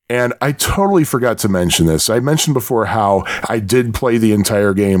 And I totally forgot to mention this. I mentioned before how I did play the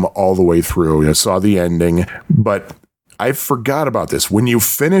entire game all the way through. I saw the ending, but I forgot about this. When you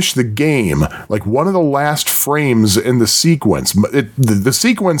finish the game, like one of the last frames in the sequence, the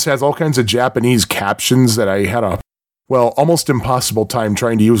sequence has all kinds of Japanese captions that I had almost impossible time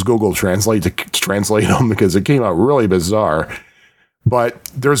trying to use Google Translate to translate them because it came out really bizarre. But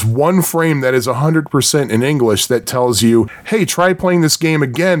there's one frame that is 100% in English that tells you, hey, try playing this game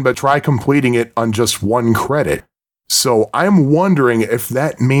again, but try completing it on just 1 credit. So I'm wondering if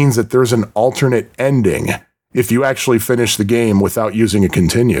that means that there's an alternate ending if you actually finish the game without using a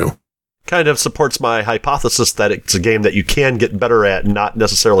continue. Kind of supports my hypothesis that it's a game that you can get better at and not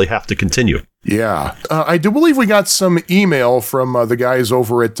necessarily have to continue. Yeah. I do believe we got some email from the guys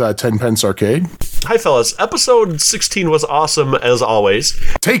over at 10 Pence Arcade. Hi, fellas. Episode 16 was awesome, as always.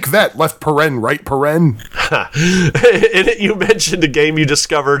 Take that, left paren, right paren. In it, you mentioned a game you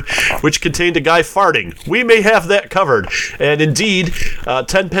discovered which contained a guy farting. We may have that covered. And indeed,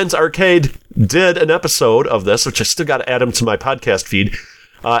 10 Pens Arcade did an episode of this, which I still got to add him to my podcast feed.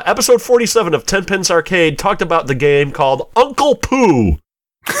 Episode 47 of 10 Pens Arcade talked about the game called Uncle Poo.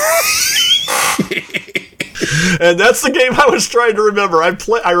 And that's the game I was trying to remember.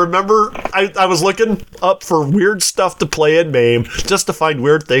 I remember I was looking up for weird stuff to play in MAME just to find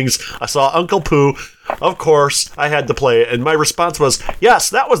weird things. I saw Uncle Poo. Of course, I had to play it. And my response was, yes,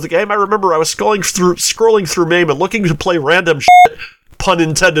 that was the game. I remember I was scrolling through MAME and looking to play random shit. Pun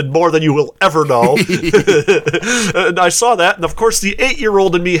intended, more than you will ever know. And I saw that. And of course, the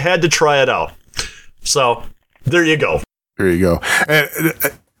 8-year-old in me had to try it out. So there you go. There you go.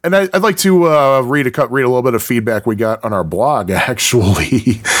 And I'd like to read a little bit of feedback we got on our blog,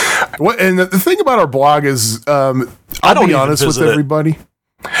 actually. And the thing about our blog is, I'll be honest with everybody.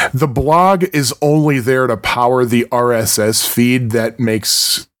 The blog is only there to power the RSS feed that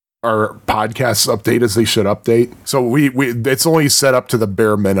makes our podcasts update as they should update. So it's only set up to the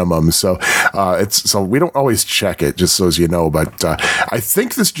bare minimum. So so we don't always check it, just so as you know. But I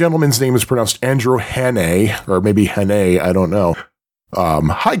think this gentleman's name is pronounced Andrew Hane, or maybe Hane, I don't know.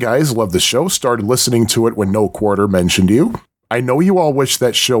 Hi guys, love the show. Started listening to it when No Quarter mentioned you. I know you all wish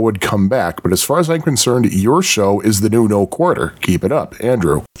that show would come back, but as far as I'm concerned, your show is the new No Quarter. Keep it up,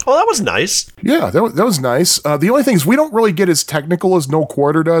 Andrew. Oh, that was nice. Yeah, that was nice. The only thing is we don't really get as technical as No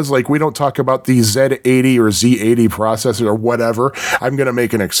Quarter does. Like, we don't talk about the Z80 or Z80 processor or whatever. I'm going to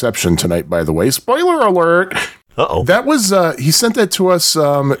make an exception tonight, by the way. Spoiler alert! Uh-oh. That was, he sent that to us,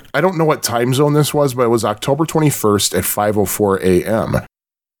 I don't know what time zone this was, but it was October 21st at 5:04 a.m.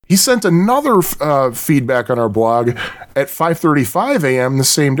 He sent another feedback on our blog at 5:35 a.m. the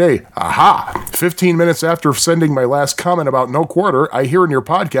same day. Aha! 15 minutes after sending my last comment about No Quarter, I hear in your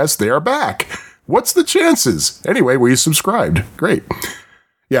podcast they are back. What's the chances? Anyway, were you subscribed? Great.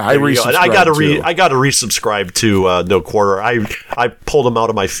 Yeah, I resubscribed. I got to resubscribe to No Quarter. I pulled them out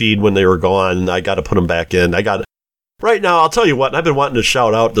of my feed when they were gone. I got to put them back in. Right now, I'll tell you what, I've been wanting to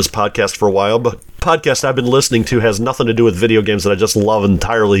shout out this podcast for a while, but podcast I've been listening to has nothing to do with video games that I just love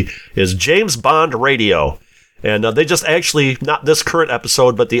entirely, is James Bond Radio. And they just actually, not this current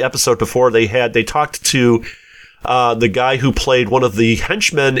episode, but the episode before they talked to the guy who played one of the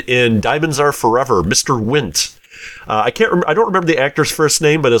henchmen in Diamonds Are Forever, Mr. Wint. I don't remember the actor's first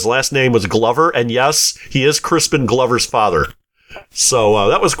name, but his last name was Glover, and yes, he is Crispin Glover's father. So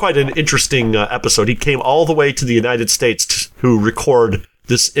that was quite an interesting episode. He came all the way to the United States to record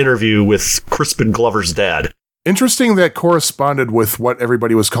this interview with Crispin Glover's dad. Interesting that corresponded with what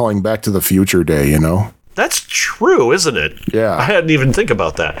everybody was calling Back to the Future Day, you know? That's true, isn't it? Yeah. I hadn't even think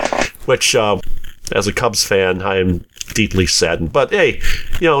about that, which, as a Cubs fan, I am deeply saddened. But hey,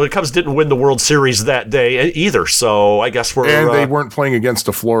 the Cubs didn't win the World Series that day either, so I guess And they weren't playing against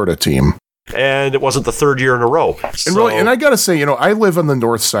a Florida team. And it wasn't the third year in a row. And I gotta say, I live on the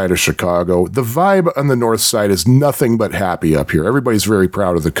north side of Chicago. The vibe on the north side is nothing but happy up here. Everybody's very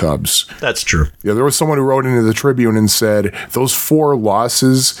proud of the Cubs. That's true. Yeah, there was someone who wrote into the Tribune and said, those 4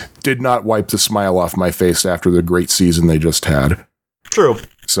 losses did not wipe the smile off my face after the great season they just had. True.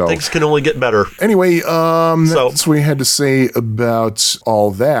 So things can only get better. Anyway, that's what we had to say about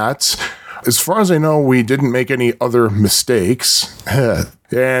all that. As far as I know, we didn't make any other mistakes.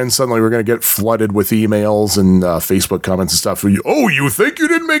 And suddenly we're going to get flooded with emails and Facebook comments and stuff. Oh, you think you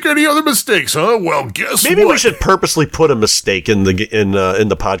didn't make any other mistakes, huh? Well, guess Maybe what? we should purposely put a mistake in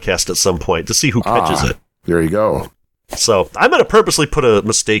the podcast at some point to see who catches it. There you go. So I'm going to purposely put a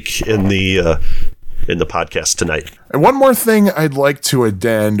mistake in the podcast tonight. And one more thing I'd like to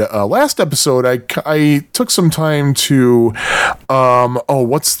addend. Last episode, I took some time to,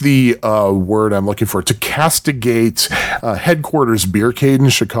 what's the word I'm looking for? To castigate Headquarters Beercade in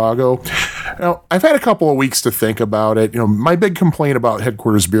Chicago. Now, I've had a couple of weeks to think about it. My big complaint about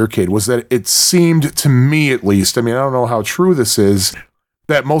Headquarters Beercade was that it seemed, to me at least, I don't know how true this is,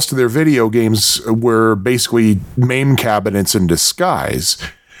 that most of their video games were basically MAME cabinets in disguise.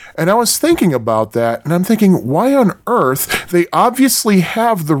 And I was thinking about that, and I'm thinking, why on earth? They obviously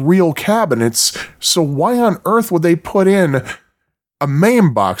have the real cabinets, so why on earth would they put in a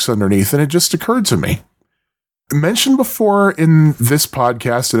MAME box underneath? And it just occurred to me. Mentioned before in this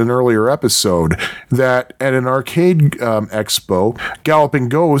podcast in an earlier episode that at an arcade expo, Galloping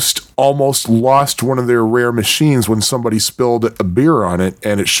Ghost almost lost one of their rare machines when somebody spilled a beer on it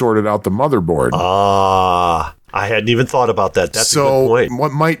and it shorted out the motherboard. I hadn't even thought about that. That's a good So point.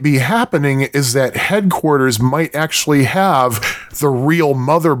 what might be happening is that headquarters might actually have the real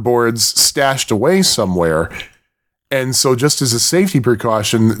motherboards stashed away somewhere. And so just as a safety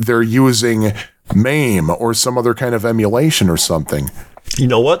precaution, they're using MAME or some other kind of emulation or something. You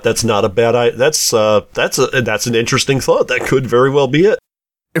know what? That's not a bad idea. That's an interesting thought. That could very well be it.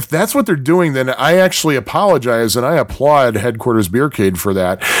 If that's what they're doing, then I actually apologize and I applaud Headquarters Beercade for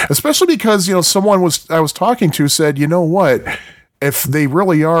that. Especially because, someone I was talking to said, you know what? If they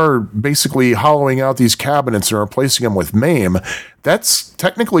really are basically hollowing out these cabinets and replacing them with MAME, that's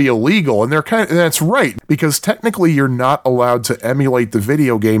technically illegal. And and that's right, because technically you're not allowed to emulate the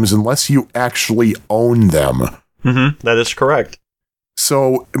video games unless you actually own them. Mm-hmm. That is correct.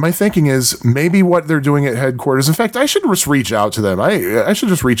 So my thinking is maybe what they're doing at headquarters. In fact, I should just reach out to them. I should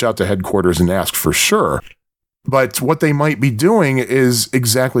just reach out to headquarters and ask for sure. But what they might be doing is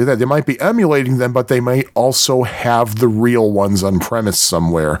exactly that. They might be emulating them, but they might also have the real ones on premise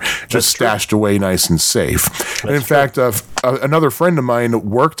somewhere, just stashed away nice and safe. And in fact, another friend of mine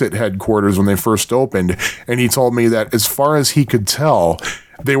worked at headquarters when they first opened, and he told me that as far as he could tell,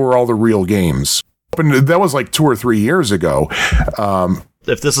 they were all the real games. And that was like 2 or 3 years ago.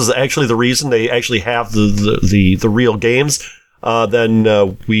 If this is actually the reason they actually have the real games,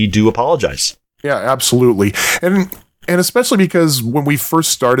 then we do apologize. Yeah, absolutely. And especially because when we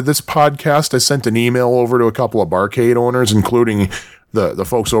first started this podcast, I sent an email over to a couple of barcade owners, including the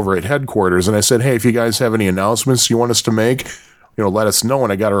folks over at headquarters. And I said, hey, if you guys have any announcements you want us to make, let us know.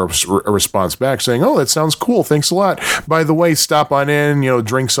 And I got a response back saying, oh, that sounds cool. Thanks a lot. By the way, stop on in,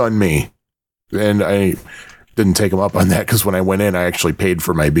 drinks on me. And I didn't take them up on that because when I went in, I actually paid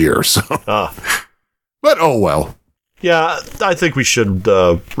for my beer. So, But oh well. Yeah, I think we should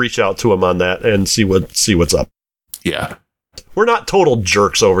reach out to him on that and see what's up. Yeah. We're not total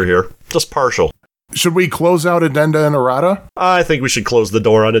jerks over here, just partial. Should we close out Addenda and Errata? I think we should close the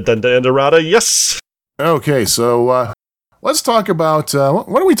door on Addenda and Errata, yes! Okay, so let's talk about, why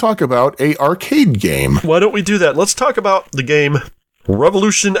don't we talk about a arcade game? Why don't we do that? Let's talk about the game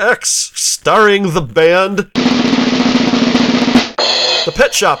Revolution X, starring the band The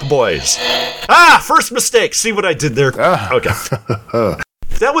Pet Shop Boys. First mistake. See what I did there? Okay.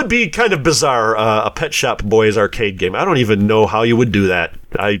 That would be kind of bizarre, a Pet Shop Boys arcade game. I don't even know how you would do that.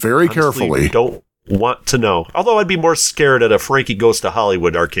 I Very carefully. Don't want to know. Although I'd be more scared at a Frankie Goes to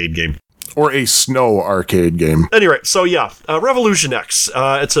Hollywood arcade game. Or a snow arcade game. Anyway, so yeah, Revolution X.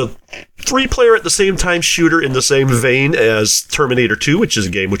 It's a 3-player at the same time shooter in the same vein as Terminator 2, which is a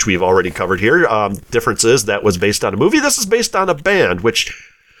game which we've already covered here. Difference is that was based on a movie. This is based on a band, which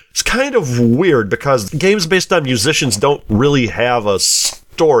is kind of weird because games based on musicians don't really have a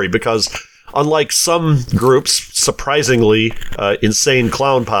story because unlike some groups, surprisingly, Insane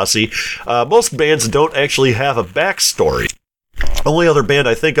Clown Posse, most bands don't actually have a backstory. Only other band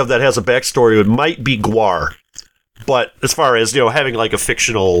I think of that has a backstory might be Gwar. But as far as, having like a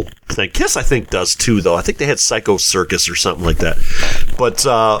fictional thing, Kiss I think does too, though. I think they had Psycho Circus or something like that. But,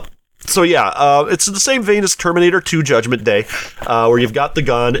 so yeah, it's in the same vein as Terminator 2 Judgment Day, where you've got the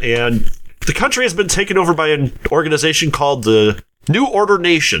gun, and the country has been taken over by an organization called the New Order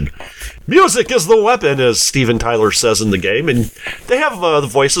Nation. Music is the weapon, as Steven Tyler says in the game, and they have the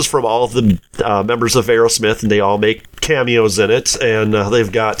voices from all of the members of Aerosmith, and they all make cameos in it, and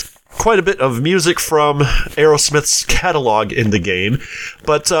they've got quite a bit of music from Aerosmith's catalog in the game.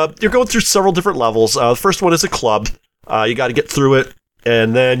 But you're going through several different levels. The first one is a club. You got to get through it,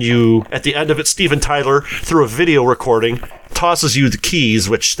 and then at the end of it, Steven Tyler, through a video recording, tosses you the keys,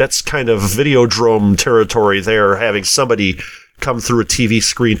 which that's kind of Videodrome territory there, having somebody come through a TV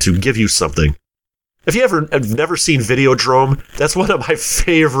screen to give you something. If you have never seen Videodrome, that's one of my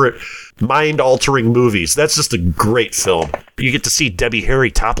favorite mind-altering movies. That's just a great film. You get to see Debbie Harry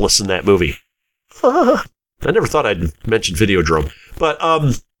topless in that movie. I never thought I'd mention Videodrome. But,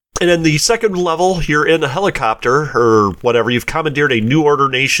 and then the second level, you're in a helicopter, or whatever. You've commandeered a New Order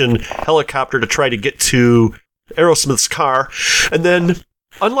Nation helicopter to try to get to Aerosmith's car. And then,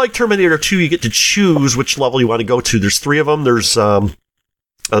 unlike Terminator 2, you get to choose which level you want to go to. There's 3 of them. There's, let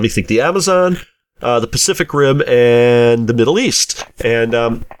me think, the Amazon, the Pacific Rim, and the Middle East.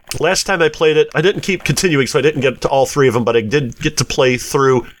 And last time I played it, I didn't keep continuing, so I didn't get to all 3 of them, but I did get to play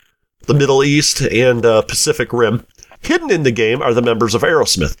through the Middle East and Pacific Rim. Hidden in the game are the members of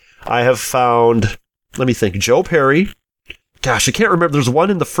Aerosmith. I have found, let me think, Joe Perry. Gosh, I can't remember. There's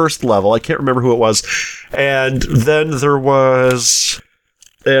one in the first level. I can't remember who it was. And then there was...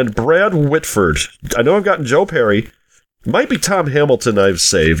 And Brad Whitford. I know I've gotten Joe Perry. Might be Tom Hamilton I've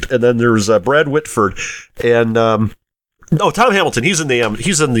saved. And then there's Brad Whitford. And No, Tom Hamilton. He's in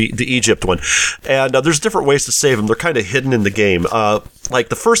the Egypt one, and there's different ways to save him. They're kind of hidden in the game. Like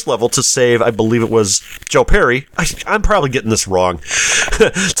the first level to save, I believe it was Joe Perry. I'm probably getting this wrong.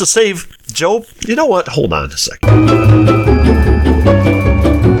 To save Joe, you know what? Hold on a second.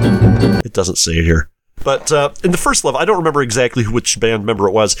 It doesn't say it here, but in the first level, I don't remember exactly which band member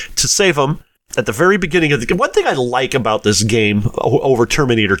it was. To save him. At the very beginning of the game, one thing I like about this game over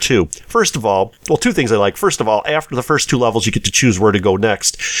Terminator 2, first of all, well, two things I like. First of all, after the first two levels, you get to choose where to go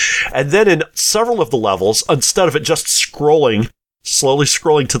next. And then in several of the levels, instead of it just slowly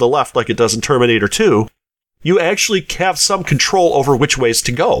scrolling to the left like it does in Terminator 2, you actually have some control over which ways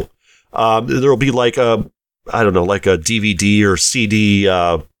to go. There'll be like a DVD or CD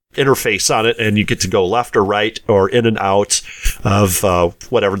interface on it, and you get to go left or right or in and out of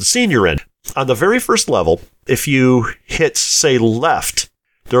whatever the scene you're in. On the very first level, if you hit, say, left,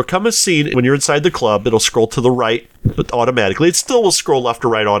 there'll come a scene when you're inside the club. It'll scroll to the right automatically. It still will scroll left or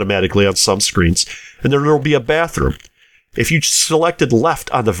right automatically on some screens. And then there'll be a bathroom. If you selected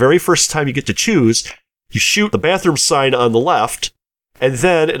left on the very first time you get to choose, you shoot the bathroom sign on the left, and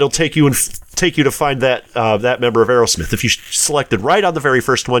then it'll take you to find that member of Aerosmith. If you selected right on the very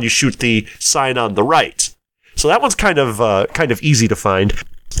first one, you shoot the sign on the right. So that one's kind of easy to find.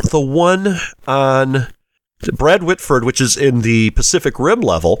 The one on Brad Whitford, which is in the Pacific Rim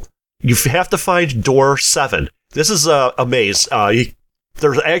level, you have to find door 7. This is a maze.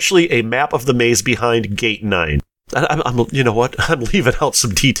 There's actually a map of the maze behind gate 9. You know what? I'm leaving out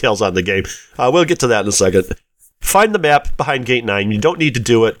some details on the game. We'll get to that in a second. Find the map behind gate 9. You don't need to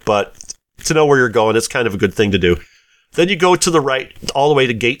do it, but to know where you're going, it's kind of a good thing to do. Then you go to the right all the way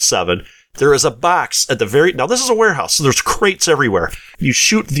to gate 7. There is a box at the very... Now, this is a warehouse, so there's crates everywhere. You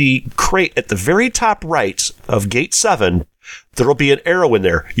shoot the crate at the very top right of gate 7. There'll be an arrow in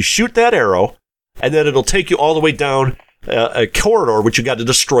there. You shoot that arrow, and then it'll take you all the way down a corridor, which you got to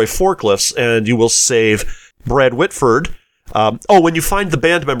destroy forklifts, and you will save Brad Whitford. When you find the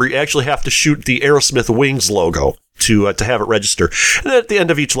band member, you actually have to shoot the Aerosmith Wings logo to have it register. And then at the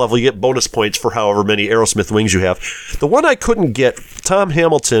end of each level, you get bonus points for however many Aerosmith wings you have. The one I couldn't get, Tom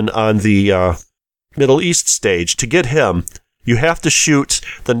Hamilton on the Middle East stage, to get him, you have to shoot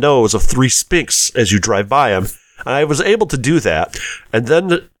the nose of 3 Sphinx as you drive by him. I was able to do that. And then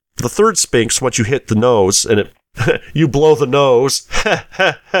the third Sphinx, once you hit the nose, and you blow the nose,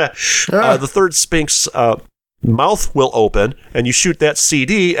 the third Sphinx mouth will open, and you shoot that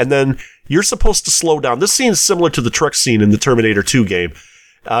CD, and then you're supposed to slow down. This scene is similar to the truck scene in the Terminator 2 game.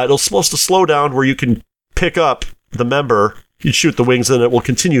 It's supposed to slow down where you can pick up the member, you shoot the wings, and it will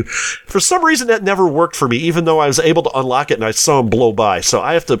continue. For some reason, that never worked for me, even though I was able to unlock it and I saw him blow by. So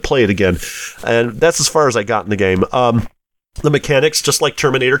I have to play it again. And that's as far as I got in the game. The mechanics, just like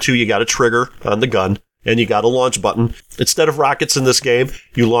Terminator 2, you got a trigger on the gun, and you got a launch button. Instead of rockets in this game,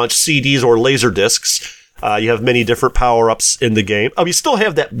 you launch CDs or laser discs. You have many different power-ups in the game. You still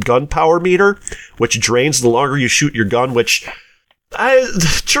have that gun power meter, which drains the longer you shoot your gun, which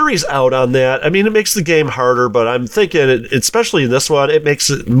jury's out on that. I mean, it makes the game harder, but I'm thinking, especially in this one, it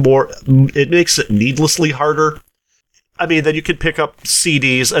makes it needlessly harder. I mean, then you can pick up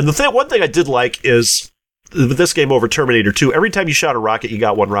CDs. And one thing I did like is, with this game over Terminator 2, every time you shot a rocket, you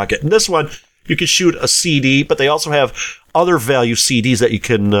got one rocket. In this one, you can shoot a CD, but they also have other value CDs that you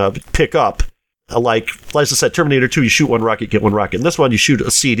can pick up. Like I said, Terminator 2, you shoot one rocket, get one rocket. In this one, you shoot a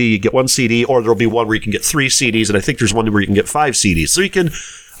CD, you get one CD, or there'll be one where you can get 3 CDs, and I think there's one where you can get 5 CDs. So you can,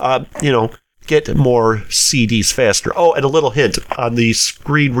 get more CDs faster. Oh, and a little hint, on the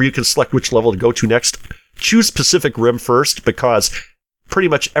screen where you can select which level to go to next, choose Pacific Rim first, because pretty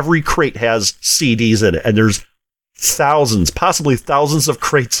much every crate has CDs in it, and there's possibly thousands of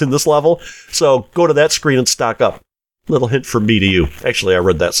crates in this level. So go to that screen and stock up. Little hint from me to you. Actually, I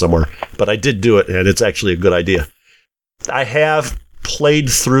read that somewhere, but I did do it, and it's actually a good idea. I have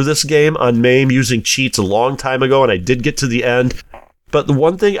played through this game on MAME using cheats a long time ago, and I did get to the end. But the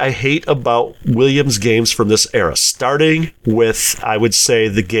one thing I hate about Williams games from this era, starting with, I would say,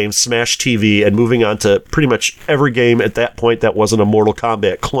 the game Smash TV and moving on to pretty much every game at that point that wasn't a Mortal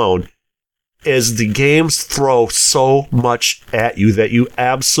Kombat clone, is the games throw so much at you that you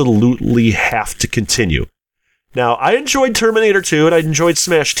absolutely have to continue. Now, I enjoyed Terminator 2 and I enjoyed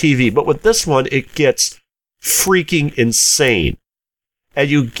Smash TV, but with this one, it gets freaking insane. And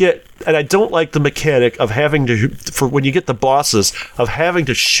I don't like the mechanic of having to, for when you get the bosses, of having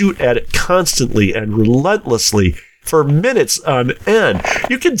to shoot at it constantly and relentlessly for minutes on end.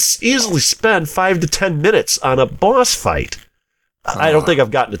 You can easily spend 5 to 10 minutes on a boss fight. I don't think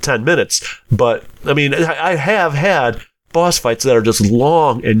I've gotten to 10 minutes, but I mean, I have had boss fights that are just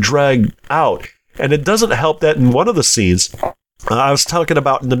long and dragged out. And it doesn't help that in one of the scenes, I was talking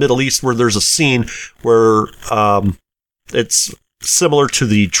about in the Middle East where there's a scene where it's similar to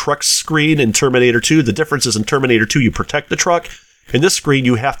the truck screen in Terminator 2. The difference is in Terminator 2, you protect the truck. In this screen,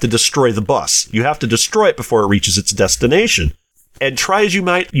 you have to destroy the bus. You have to destroy it before it reaches its destination. And try as you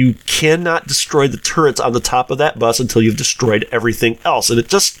might, you cannot destroy the turrets on the top of that bus until you've destroyed everything else. And it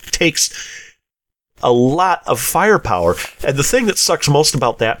just takes a lot of firepower. And the thing that sucks most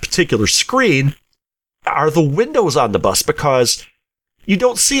about that particular screen are the windows on the bus, because you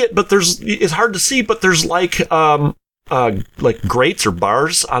don't see it, but it's hard to see, but there's like grates or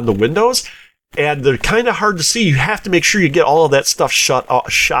bars on the windows, and they're kind of hard to see. You have to make sure you get all of that stuff shot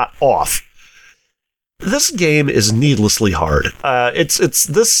off. This game is needlessly hard.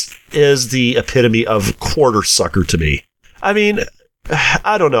 This is the epitome of quarter sucker to me. I mean,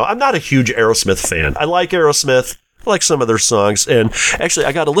 I don't know. I'm not a huge Aerosmith fan. I like Aerosmith. I like some of their songs, and actually,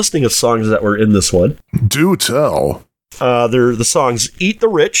 I got a listing of songs that were in this one. Do tell. They're the songs Eat the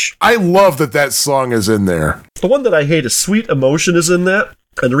Rich. I love that song is in there. The one that I hate is Sweet Emotion is in that,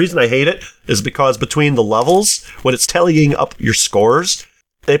 and the reason I hate it is because between the levels, when it's tallying up your scores,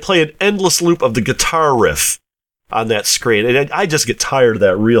 they play an endless loop of the guitar riff on that screen, and I just get tired of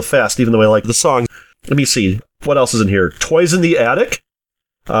that real fast, even though I like the song. Let me see. What else is in here? Toys in the Attic.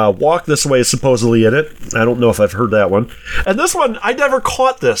 Walk This Way is supposedly in it. I don't know if I've heard that one. And this one, I never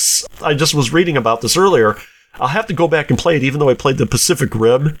caught this. I just was reading about this earlier. I'll have to go back and play it, even though I played the Pacific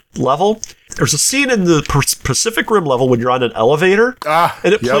Rim level. There's a scene in the Pacific Rim level when you're on an elevator,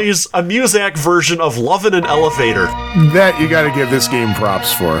 and it plays a Muzak version of Love in an Elevator. That you got to give this game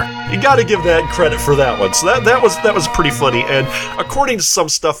props for. You got to give that credit for that one. So that was pretty funny. And according to some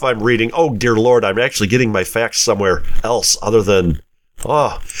stuff I'm reading, oh dear Lord, I'm actually getting my facts somewhere else other than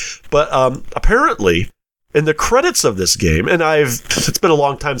apparently in the credits of this game, and it's been a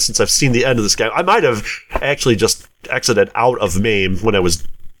long time since I've seen the end of this game. I might have actually just exited out of MAME when I was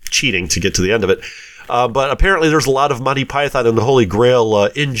cheating to get to the end of it. But apparently there's a lot of Monty Python and the Holy Grail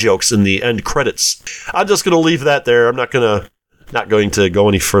in-jokes in the end credits. I'm just going to leave that there. I'm not going to go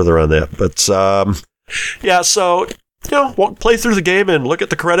any further on that. But, yeah, so, we'll play through the game and look at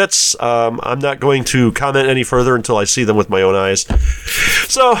the credits. I'm not going to comment any further until I see them with my own eyes.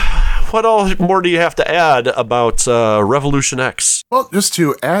 So, what all more do you have to add about Revolution X? Well, just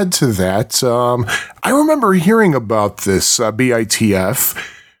to add to that, I remember hearing about this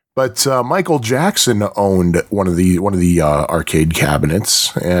BITF, but Michael Jackson owned one of the arcade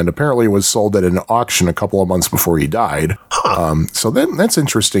cabinets, and apparently it was sold at an auction a couple of months before he died. So then that's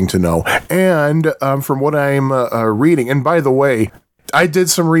interesting to know. And from what I'm reading, and by the way, I did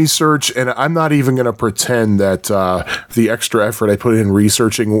some research, and I'm not even going to pretend that the extra effort I put in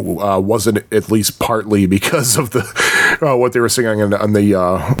researching wasn't at least partly because of the what they were saying on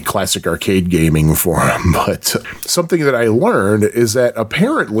the classic arcade gaming forum. But something that I learned is that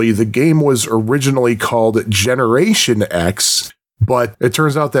apparently the game was originally called Generation X, but it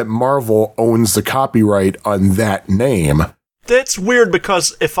turns out that Marvel owns the copyright on that name. That's weird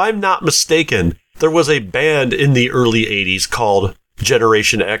because if I'm not mistaken, there was a band in the early 80s called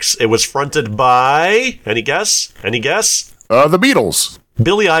Generation X. It was fronted by, any guess? The Beatles.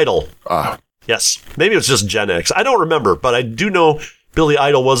 Billy Idol. Yes. Maybe it was just Gen X. I don't remember, but I do know Billy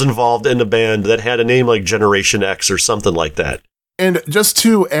Idol was involved in a band that had a name like Generation X or something like that. And just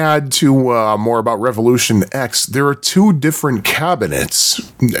to add to more about Revolution X, there are two different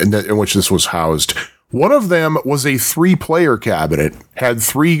cabinets in which this was housed. One of them was a 3-player cabinet, had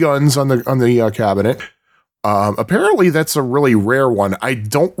 3 guns on the cabinet. Apparently that's a really rare one. I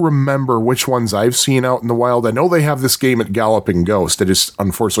don't remember which ones I've seen out in the wild. I know they have this game at Galloping Ghost. I just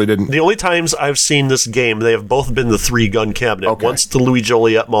unfortunately didn't. The only times I've seen this game, they have both been the 3-gun cabinet. Okay. Once at the Louis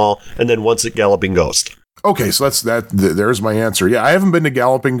Joliet Mall, and then once at Galloping Ghost. Okay, so that's that. There's my answer. Yeah, I haven't been to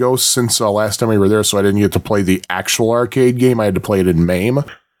Galloping Ghost since last time we were there, so I didn't get to play the actual arcade game. I had to play it in MAME.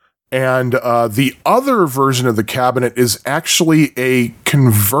 And the other version of the cabinet is actually a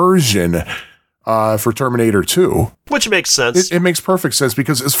conversion for Terminator 2. Which makes sense. It makes perfect sense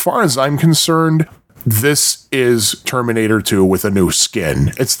because as far as I'm concerned, this is Terminator 2 with a new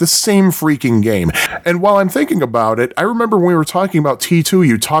skin. It's the same freaking game. And while I'm thinking about it, I remember when we were talking about T2,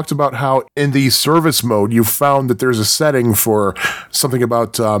 you talked about how in the service mode, you found that there's a setting for something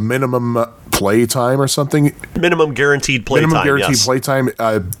about minimum playtime or something. Minimum guaranteed playtime, Minimum guaranteed playtime.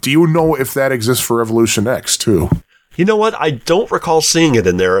 Do you know if that exists for Revolution X too? You know what? I don't recall seeing it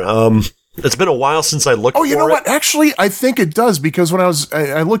in there. It's been a while since I looked for it. Oh, you know what? Actually, I think it does, because when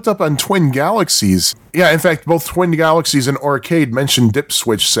I looked up on Twin Galaxies. Yeah, in fact, both Twin Galaxies and Arcade mentioned dip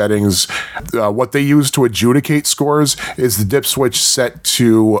switch settings. What they use to adjudicate scores is the dip switch set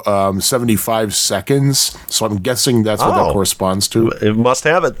to 75 seconds. So I'm guessing that's what that corresponds to. It must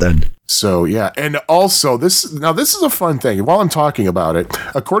have it then. So, yeah. And also, this is a fun thing. While I'm talking about it,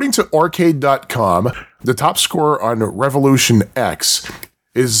 according to Arcade.com, the top score on Revolution X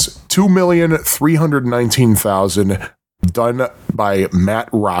is 2,319,000, done by Matt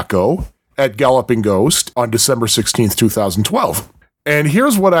Rocco at Galloping Ghost on December 16th, 2012. And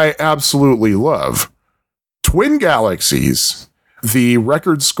here's what I absolutely love. Twin Galaxies, the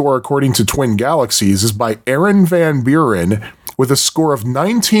record score according to Twin Galaxies, is by Aaron Van Buren with a score of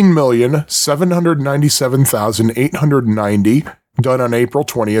 19,797,890, done on April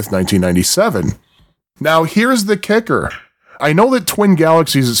 20th, 1997. Now, here's the kicker. I know that Twin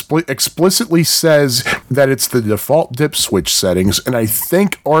Galaxies explicitly says that it's the default dip switch settings, and I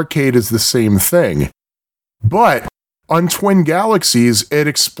think Arcade is the same thing. But on Twin Galaxies, it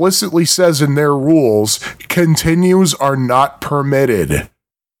explicitly says in their rules, continues are not permitted.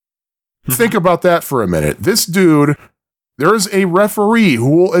 Think about that for a minute. This dude, there is a referee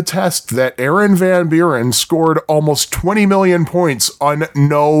who will attest that Aaron Van Buren scored almost 20 million points on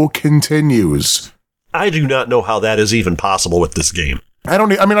no continues. I do not know how that is even possible with this game.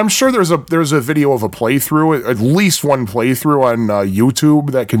 I'm sure there's a video of a playthrough, at least one playthrough on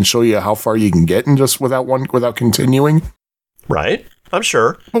YouTube that can show you how far you can get in just without continuing. Right. I'm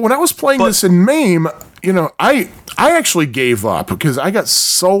sure. But when I was playing this in MAME, I actually gave up because I got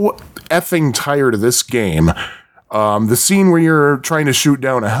so effing tired of this game. The scene where you're trying to shoot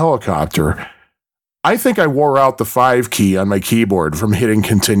down a helicopter. I think I wore out the 5 key on my keyboard from hitting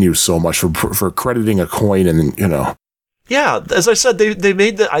continue so much for crediting a coin and, Yeah, as I said,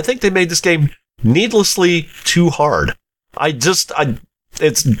 I think they made this game needlessly too hard. It's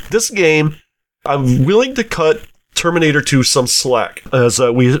this game, I'm willing to cut Terminator 2 some slack, as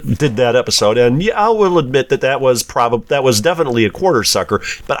we did that episode, and yeah, I will admit that was definitely a quarter sucker,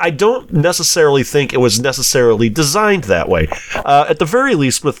 but I don't necessarily think it was necessarily designed that way. At the very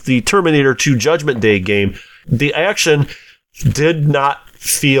least, with the Terminator 2 Judgment Day game, the action did not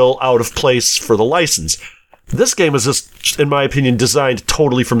feel out of place for the license. This game is just, in my opinion, designed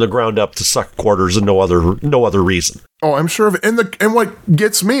totally from the ground up to suck quarters and no other reason. Oh, I'm sure of it. And what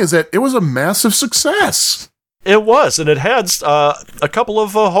gets me is that it was a massive success. It was, and it had a couple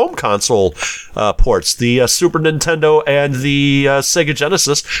of home console ports, the Super Nintendo and the Sega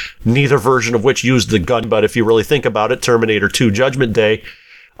Genesis, neither version of which used the gun, but if you really think about it, Terminator 2 Judgment Day,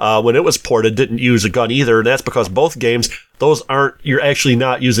 when it was ported, didn't use a gun either, and that's because both games, you're actually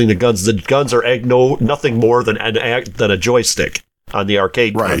not using the guns. The guns are nothing more than a joystick on the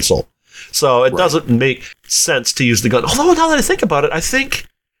arcade console. So it doesn't make sense to use the gun. Although, now that I think about it, I think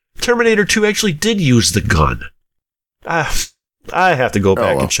Terminator 2 actually did use the gun. I have to go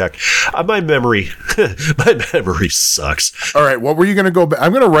back and check. My memory sucks. All right, what were you going to go back?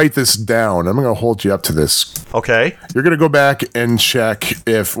 I'm going to write this down. I'm going to hold you up to this. Okay. You're going to go back and check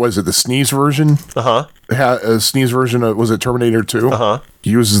if, was it the SNES version? Uh-huh. A SNES version of, was it Terminator 2? Uh-huh.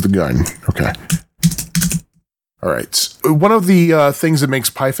 Uses the gun. Okay. All right. One of the things that makes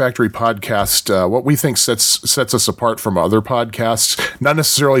Pie Factory Podcast, what we think sets us apart from other podcasts, not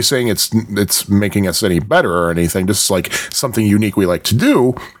necessarily saying it's making us any better or anything, just like something unique we like to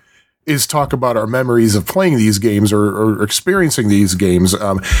do, is talk about our memories of playing these games or experiencing these games.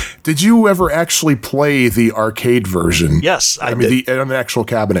 Did you ever actually play the arcade version? Yes, I did. On the actual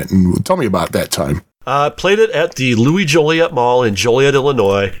cabinet. And tell me about that time. Played it at the Louis Joliet Mall in Joliet,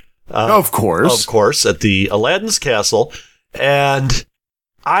 Illinois. Of course, at the Aladdin's Castle, and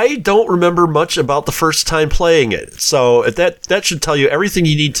I don't remember much about the first time playing it, so that should tell you everything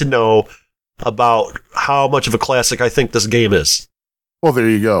you need to know about how much of a classic I think this game is. Well, there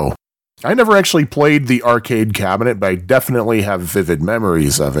you go. I never actually played the arcade cabinet, but I definitely have vivid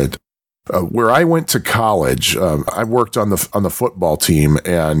memories of it. Where I went to college, I worked on the football team,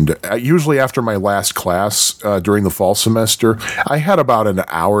 and usually after my last class during the fall semester, I had about an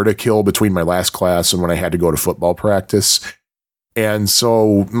hour to kill between my last class and when I had to go to football practice. And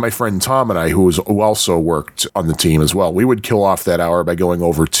so my friend Tom and I, who also worked on the team as well, we would kill off that hour by going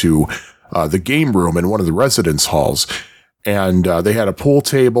over to the game room in one of the residence halls. And they had a pool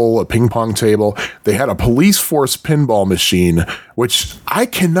table, a ping pong table. They had a police force pinball machine, which I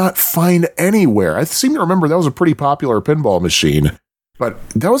cannot find anywhere. I seem to remember that was a pretty popular pinball machine, but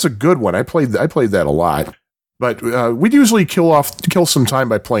that was a good one. I played that a lot. But we'd usually kill some time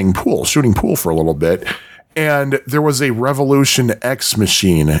by playing pool, shooting pool for a little bit. And there was a Revolution X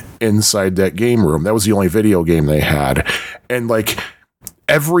machine inside that game room. That was the only video game they had. And like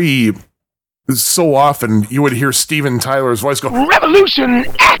every so often you would hear Steven Tyler's voice go, Revolution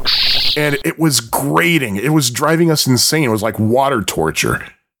X! And it was grating. It was driving us insane. It was like water torture.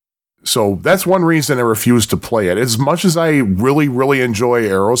 So that's one reason I refused to play it. As much as I really, really enjoy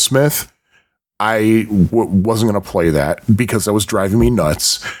Aerosmith, I wasn't going to play that because that was driving me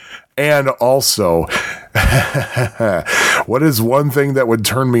nuts. And also, what is one thing that would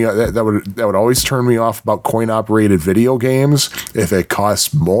turn me that would always turn me off about coin-operated video games? If it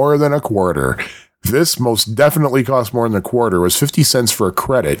costs more than a quarter. This most definitely cost more than a quarter. It was 50 cents for a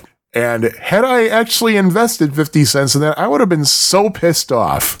credit. And had I actually invested 50 cents in that, I would have been so pissed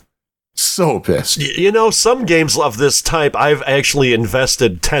off. So pissed. You know, some games of this type, I've actually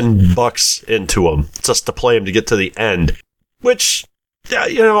invested $10 into them just to play them to get to the end. Which,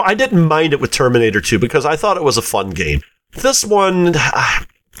 you know, I didn't mind it with Terminator 2 because I thought it was a fun game. This one...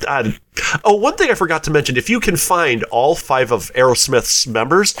 one thing I forgot to mention, if you can find all 5 of Aerosmith's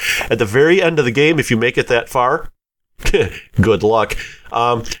members at the very end of the game, if you make it that far, good luck,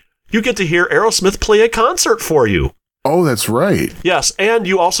 you get to hear Aerosmith play a concert for you. Oh, that's right. Yes, and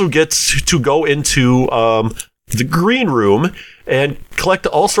you also get to go into the green room and collect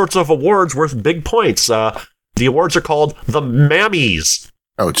all sorts of awards worth big points. The awards are called the Mammies.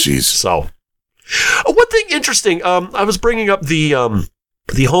 Oh, jeez. So, one thing interesting, I was bringing up the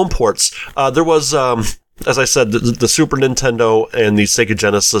home ports. There was, as I said, the Super Nintendo and the Sega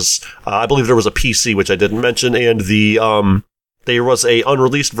Genesis. I believe there was a PC, which I didn't mention, and there was a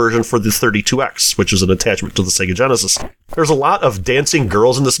unreleased version for the 32X, which is an attachment to the Sega Genesis. There's a lot of dancing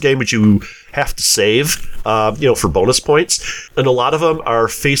girls in this game, which you have to save, for bonus points. And a lot of them are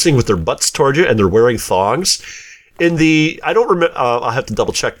facing with their butts toward you, and they're wearing thongs. In the, I don't remember, I'll have to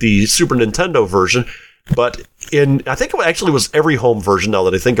double check the Super Nintendo version, but I think it actually was every home version now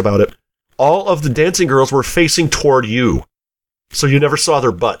that I think about it, all of the dancing girls were facing toward you. So you never saw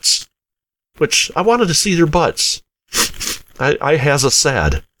their butts. Which, I wanted to see their butts. I has a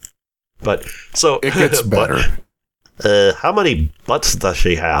sad. But, so... It gets better. How many butts does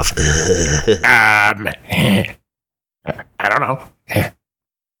she have? I don't know.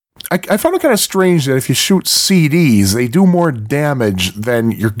 I found it kind of strange that if you shoot CDs, they do more damage than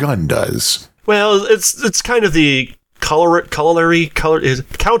your gun does. Well, it's kind of the counterpart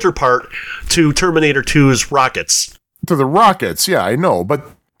to Terminator 2's rockets. To the rockets, yeah, I know, but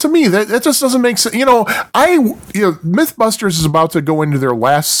to me, that just doesn't make sense. Mythbusters is about to go into their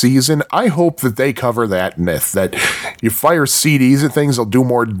last season. I hope that they cover that myth, that you fire CDs at things, they'll do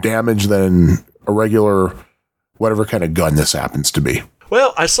more damage than a regular, whatever kind of gun this happens to be.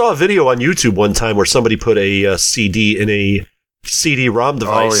 Well, I saw a video on YouTube one time where somebody put a CD in a CD-ROM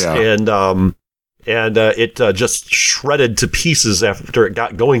device, and it just shredded to pieces after it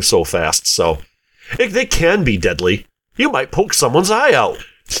got going so fast. So they can be deadly. You might poke someone's eye out.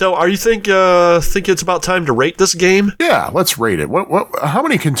 So, are you think it's about time to rate this game? Yeah, let's rate it. What? How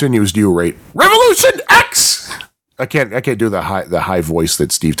many continues do you rate? Revolution X. I can't do the high voice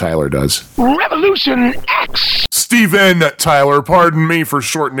that Steve Tyler does. Revolution X. Steven Tyler, pardon me for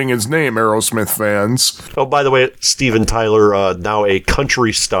shortening his name, Aerosmith fans. Oh, by the way, Steven Tyler, now a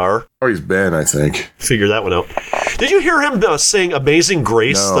country star. Oh, he's been, I think. Figure that one out. Did you hear him sing Amazing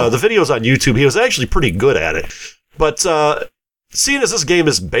Grace? No. The video's on YouTube. He was actually pretty good at it. But seeing as this game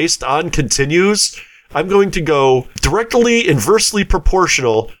is based on continues, I'm going to go directly inversely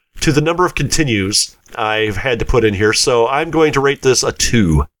proportional to the number of continues I've had to put in here. So I'm going to rate this a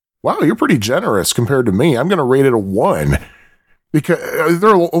 2. Wow, you're pretty generous compared to me. I'm going to rate it a 1. Because there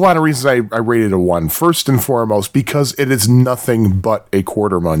are a lot of reasons I rated a 1. First and foremost, because it is nothing but a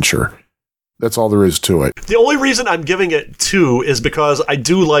quarter muncher. That's all there is to it. The only reason I'm giving it 2 is because I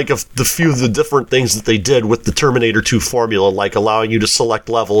do like the few of the different things that they did with the Terminator 2 formula, like allowing you to select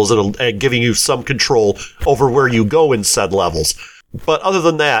levels and giving you some control over where you go in said levels. But other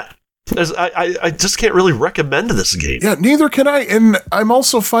than that, I just can't really recommend this game. Yeah, neither can I. And I'm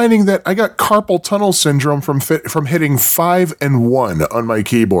also finding that I got carpal tunnel syndrome from hitting 5 and 1 on my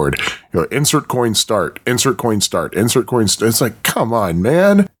keyboard. Insert coin start, insert coin start, insert coin start. It's like, come on,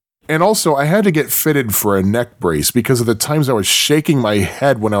 man. And also, I had to get fitted for a neck brace because of the times I was shaking my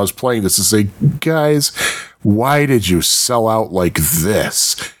head when I was playing this to say, guys, why did you sell out like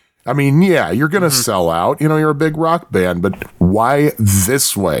this? I mean, yeah, you're going to sell out. You're a big rock band, but why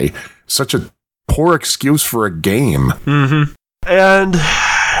this way? Such a poor excuse for a game. Mm-hmm. And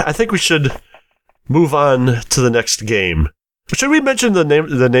I think we should move on to the next game. Should we mention the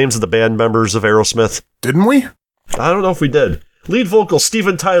names of the band members of Aerosmith? Didn't we? I don't know if we did. Lead vocal,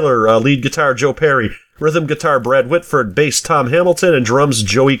 Steven Tyler. Lead guitar, Joe Perry. Rhythm guitar, Brad Whitford. Bass, Tom Hamilton. And drums,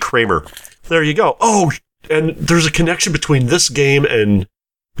 Joey Kramer. There you go. Oh, and there's a connection between this game and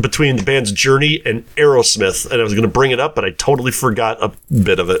between the band's Journey and Aerosmith. And I was going to bring it up, but I totally forgot a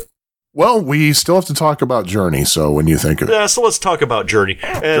bit of it. Well, we still have to talk about Journey, so when you think of it. Yeah, so let's talk about Journey.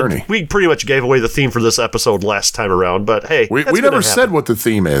 And Journey. We pretty much gave away the theme for this episode last time around, but hey, we never said what the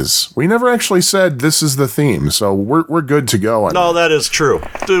theme is. We never actually said this is the theme, so we're good to go on No, that is true.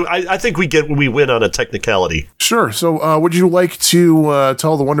 Dude, I think we win on a technicality. Sure. So would you like to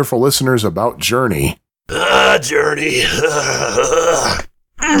tell the wonderful listeners about Journey? Journey.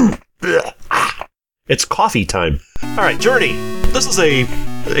 It's coffee time. All right, Journey. This is a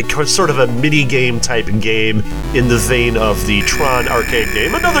sort of a mini-game type game in the vein of the Tron arcade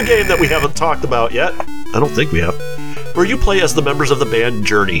game. Another game that we haven't talked about yet. I don't think we have. Where you play as the members of the band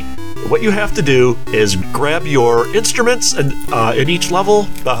Journey. What you have to do is grab your instruments and in each level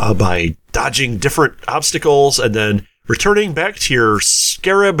by dodging different obstacles and then returning back to your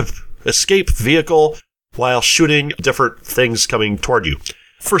Scarab escape vehicle while shooting different things coming toward you.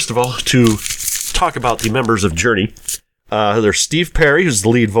 First of all, to talk about the members of Journey, there's Steve Perry, who's the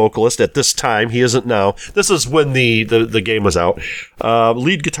lead vocalist at this time. He isn't now. This is when the game was out.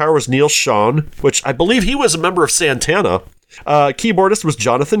 Lead guitar was Neil Sean, which I believe he was a member of Santana. Keyboardist was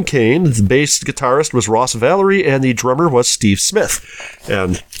Jonathan Cain. The bass guitarist was Ross Valerie, and the drummer was Steve Smith.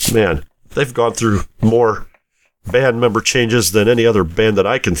 And man, they've gone through more band member changes than any other band that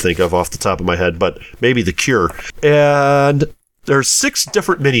I can think of off the top of my head, but maybe The Cure. And there's 6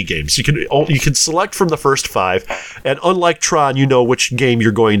 different mini games. You can select from the first 5, and unlike Tron, you know which game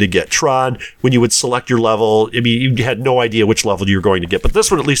you're going to get. Tron, when you would select your level, I mean, you had no idea which level you were going to get, but this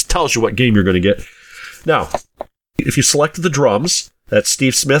one at least tells you what game you're going to get. Now, if you select the drums, that's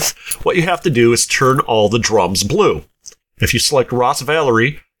Steve Smith, what you have to do is turn all the drums blue. If you select Ross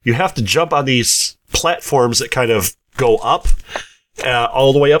Valerie, you have to jump on these platforms that kind of go up,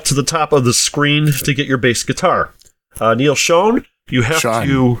 all the way up to the top of the screen to get your bass guitar. Neil Sean, you have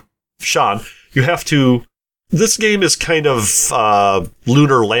to. This game is kind of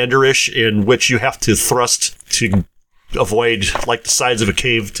Lunar Lander-ish, in which you have to thrust to avoid like the sides of a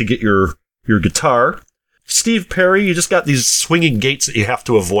cave to get your guitar. Steve Perry, you just got these swinging gates that you have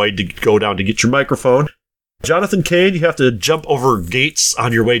to avoid to go down to get your microphone. Jonathan Cain, you have to jump over gates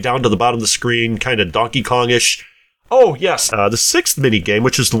on your way down to the bottom of the screen, kind of Donkey Kong-ish. Oh, yes, the 6th mini-game,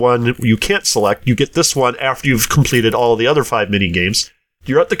 which is the one you can't select, you get this one after you've completed all of the other 5 mini-games.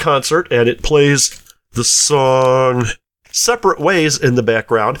 You're at the concert, and it plays the song Separate Ways in the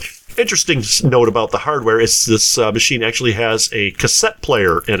background. Interesting note about the hardware is this machine actually has a cassette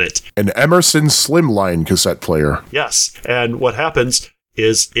player in it. An Emerson Slimline cassette player. Yes, and what happens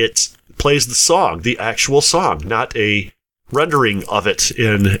is it plays the song, the actual song, not a rendering of it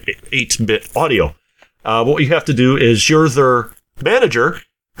in 8-bit audio. What you have to do is you're their manager,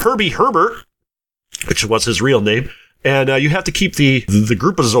 Herbie Herbert, which was his real name, and you have to keep the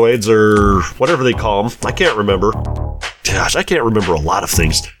Groupozoids, or whatever they call them. I can't remember. Gosh, I can't remember a lot of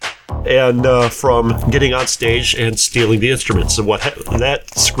things. And from getting on stage and stealing the instruments. And what that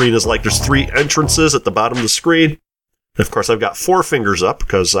screen is like, there's 3 entrances at the bottom of the screen. And of course, I've got 4 fingers up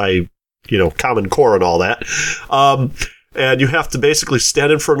because Common Core and all that. And you have to basically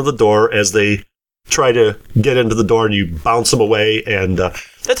stand in front of the door as they try to get into the door, and you bounce them away, and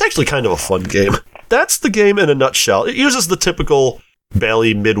that's actually kind of a fun game. That's the game in a nutshell. It uses the typical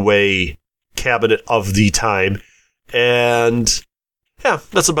Bally Midway cabinet of the time, and yeah,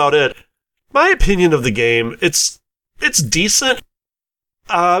 that's about it. My opinion of the game, it's decent.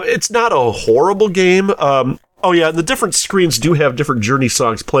 It's not a horrible game. Oh yeah, and the different screens do have different Journey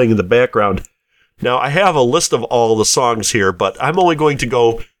songs playing in the background. Now, I have a list of all the songs here, but I'm only going to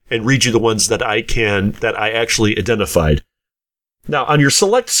go and read you the ones that I actually identified. Now, on your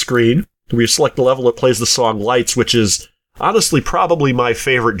select screen, where you select the level, it plays the song Lights, which is honestly probably my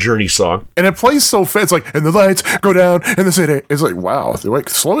favorite Journey song. And it plays so fast. It's like, and the lights go down in the city. It's like, wow, they're like,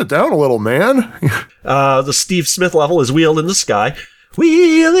 slow it down a little, man. The Steve Smith level is Wheel in the Sky.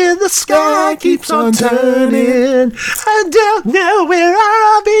 Wheel in the sky keeps on turning. I don't know where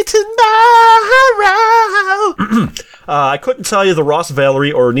I'll be tomorrow. I couldn't tell you the Ross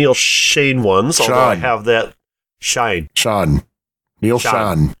Valerie or Neil Shane ones, although I have that. Neil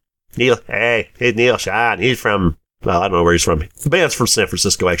Sean. Hey, Neil Sean. He's from, well, I don't know where he's from. The band's from San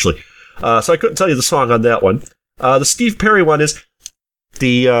Francisco, actually. So I couldn't tell you the song on that one. The Steve Perry one is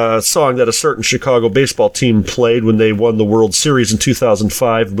the song that a certain Chicago baseball team played when they won the World Series in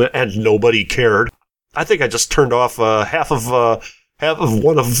 2005, and nobody cared. I think I just turned off half of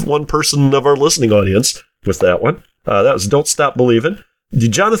one person of our listening audience with that one. That was Don't Stop Believin'. The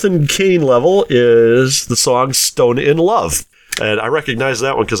Jonathan Cain level is the song Stone in Love. And I recognize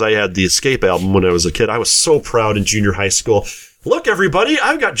that one because I had the Escape album when I was a kid. I was so proud in junior high school. Look, everybody,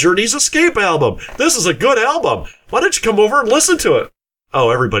 I've got Journey's Escape album. This is a good album. Why don't you come over and listen to it? Oh,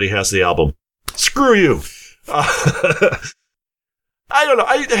 everybody has the album. Screw you. I don't know.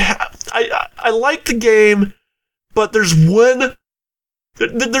 I like the game, but there's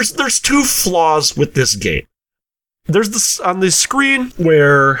two flaws with this game. There's this on the screen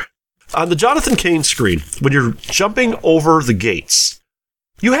where, on the Jonathan Cain screen, when you're jumping over the gates,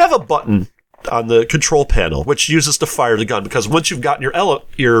 you have a button on the control panel which uses to fire the gun, because once you've gotten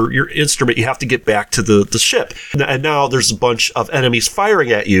your instrument, you have to get back to the ship. And now there's a bunch of enemies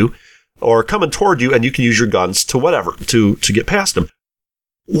firing at you or coming toward you, and you can use your guns to get past them.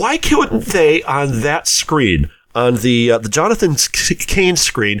 Why couldn't they, on that screen, on the Jonathan Cain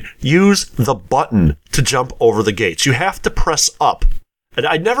screen, use the button to jump over the gates? You have to press up. And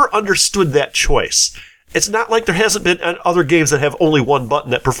I never understood that choice. It's not like there hasn't been other games that have only one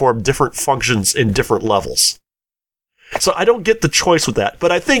button that perform different functions in different levels. So I don't get the choice with that.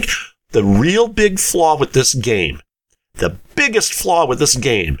 But I think the real big flaw with this game, the biggest flaw with this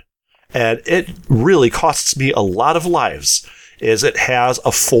game, and it really costs me a lot of lives, is it has a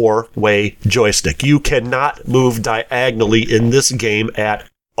 4-way joystick. You cannot move diagonally in this game at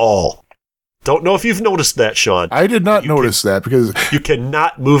all. Don't know if you've noticed that, Sean. I did not notice that, because you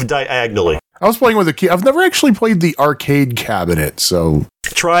cannot move diagonally. I was playing with a key. I've never actually played the arcade cabinet, so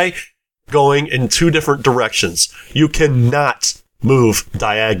try going in two different directions. You cannot move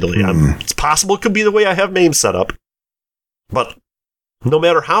diagonally. It's possible it could be the way I have MAME set up, but no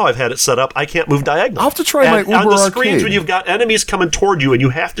matter how I've had it set up, I can't move diagonally. I'll have to try my Uber on the arcade. Screens, when you've got enemies coming toward you and you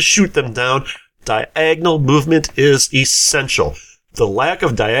have to shoot them down, diagonal movement is essential. The lack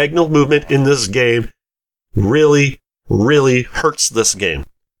of diagonal movement in this game really, really hurts this game.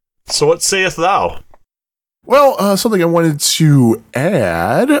 So what sayest thou? Well, something I wanted to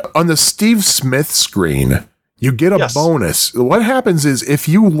add, on the Steve Smith screen, you get a bonus. What happens is, if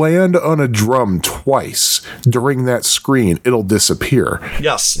you land on a drum twice during that screen, it'll disappear.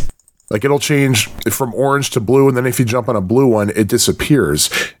 Yes. Like, it'll change from orange to blue, and then if you jump on a blue one, it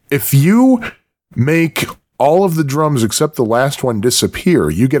disappears. If you make all of the drums except the last one disappear,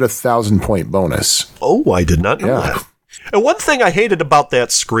 you get a 1,000-point bonus. Oh, I did not know that. And one thing I hated about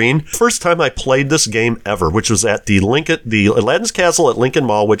that screen, first time I played this game ever, which was at the Aladdin's Castle at Lincoln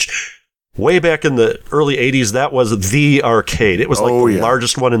Mall, which way back in the early 80s, that was the arcade. It was like the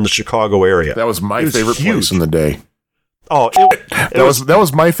largest one in the Chicago area. That was my favorite place in the day. Oh, that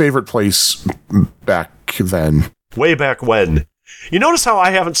was my favorite place back then. Way back when. You notice how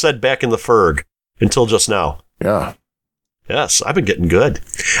I haven't said back in the Ferg until just now? Yeah. Yes, I've been getting good.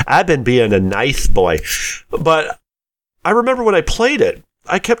 I've been being a nice boy. But I remember when I played it,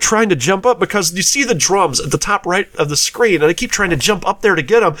 I kept trying to jump up because you see the drums at the top right of the screen, and I keep trying to jump up there to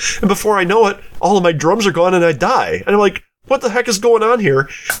get them, and before I know it, all of my drums are gone and I die. And I'm like, what the heck is going on here?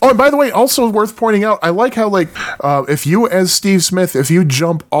 Oh, and by the way, also worth pointing out, I like how, like, if you, as Steve Smith, if you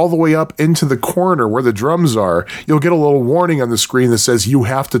jump all the way up into the corner where the drums are, you'll get a little warning on the screen that says you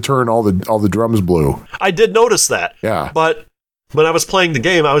have to turn all the drums blue. I did notice that. Yeah. But when I was playing the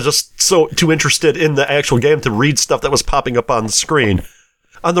game, I was just too interested in the actual game to read stuff that was popping up on the screen.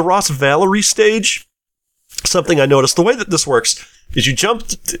 On the Ross Valerie stage, something I noticed, the way that this works is you jump,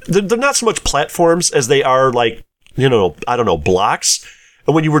 they're not so much platforms as they are like, blocks.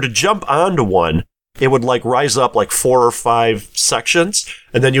 And when you were to jump onto one, it would like rise up like 4 or 5 sections,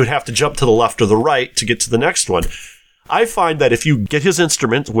 and then you would have to jump to the left or the right to get to the next one. I find that if you get his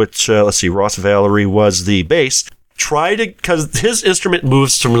instrument, which, Ross Valerie was the bass, because his instrument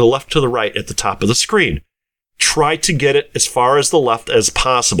moves from the left to the right at the top of the screen. Try to get it as far as the left as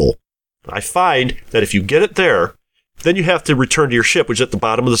possible. I find that if you get it there, then you have to return to your ship, which is at the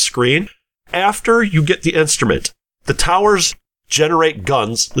bottom of the screen. After you get the instrument, the towers generate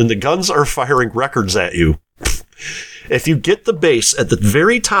guns, and the guns are firing records at you. If you get the bass at the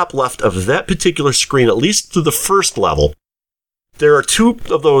very top left of that particular screen, at least to the first level, there are 2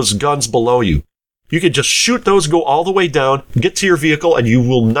 of those guns below you. You can just shoot those, go all the way down, get to your vehicle, and you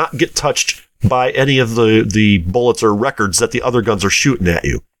will not get touched by any of the bullets or records that the other guns are shooting at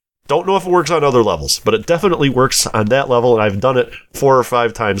you. Don't know if it works on other levels, but it definitely works on that level, and I've done it 4 or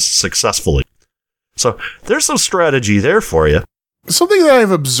 5 times successfully. So there's some strategy there for you. Something that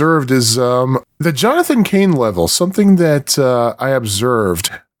I've observed is the Jonathan Cain level, something that I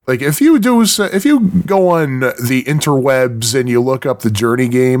observed. Like, if you go on the interwebs and you look up the Journey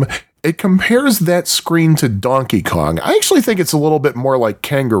game, it compares that screen to Donkey Kong. I actually think it's a little bit more like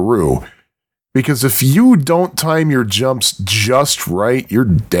Kangaroo. Because if you don't time your jumps just right, you're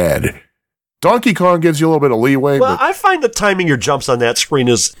dead. Donkey Kong gives you a little bit of leeway. Well, I find that timing your jumps on that screen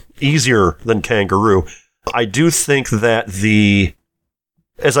is easier than Kangaroo. I do think that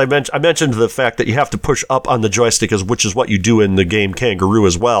as I mentioned the fact that you have to push up on the joystick, which is what you do in the game Kangaroo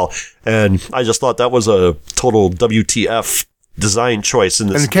as well. And I just thought that was a total WTF design choice in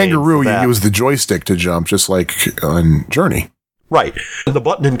this game. And Kangaroo, you use the joystick to jump, just like on Journey. Right. And the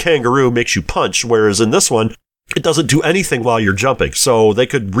button in Kangaroo makes you punch, whereas in this one, it doesn't do anything while you're jumping. So they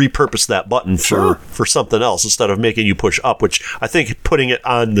could repurpose that button for something else instead of making you push up, which I think putting it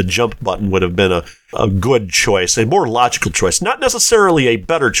on the jump button would have been a good choice, a more logical choice. Not necessarily a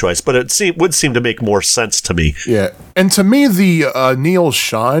better choice, but it would seem to make more sense to me. Yeah. And to me, the Neil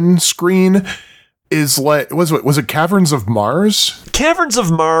Sean screen is like, was it Caverns of Mars? Caverns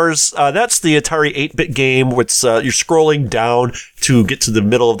of Mars, that's the Atari 8-bit game. You're scrolling down to get to the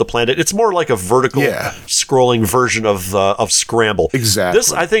middle of the planet. It's more like a vertical scrolling version of Scramble. Exactly.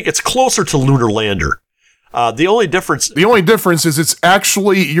 This, I think it's closer to Lunar Lander. The only difference is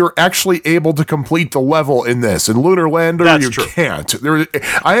you're actually able to complete the level in this. In Lunar Lander, can't.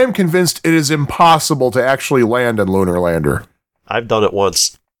 I am convinced it is impossible to actually land in Lunar Lander. I've done it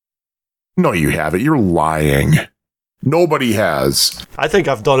once. No, you haven't. You're lying. Nobody has. I think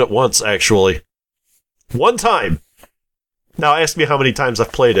I've done it once, actually. One time. Now ask me how many times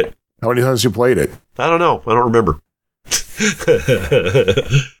I've played it. How many times you played it? I don't know. I don't remember.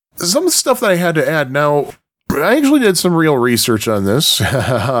 Some stuff that I had to add. Now, I actually did some real research on this.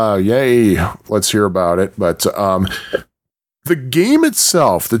 Yay. Let's hear about it. But the game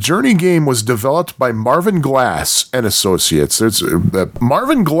itself, the Journey game, was developed by Marvin Glass and Associates.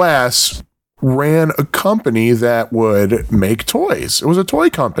 Marvin Glass ran a company that would make toys. It was a toy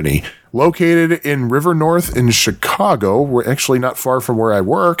company located in River North in Chicago. We're actually not far from where I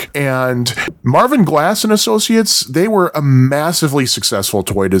work. And Marvin Glass and Associates, they were a massively successful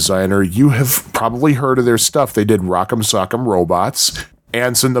toy designer. You have probably heard of their stuff. They did Rock'em Sock'em Robots,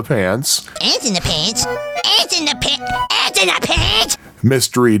 Ants in the Pants. Ants in the Pants? Ants in the Pants? Ants in the Pants?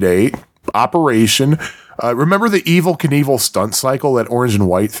 Mystery Date, Operation. Remember the Evel Knievel stunt cycle, that orange and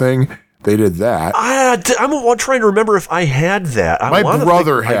white thing? They did that. I'm trying to remember if I had that. My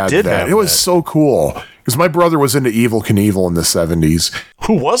brother had that. It was so cool because my brother was into Evel Knievel in the 70s.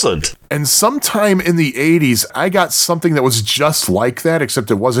 Who wasn't? And sometime in the 80s, I got something that was just like that, except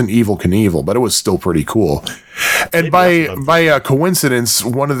it wasn't Evel Knievel, but it was still pretty cool. And by coincidence,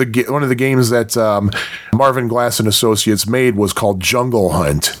 one of the games that Marvin Glass and Associates made was called Jungle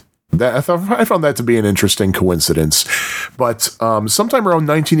Hunt. I found that to be an interesting coincidence. But sometime around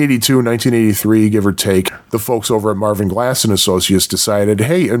 1982, 1983, give or take, the folks over at Marvin Glass and Associates decided,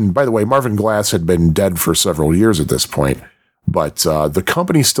 hey, and by the way, Marvin Glass had been dead for several years at this point, but the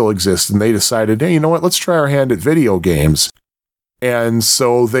company still exists, and they decided, hey, you know what, let's try our hand at video games. And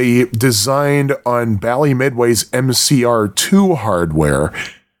so they designed on Bally Midway's MCR2 hardware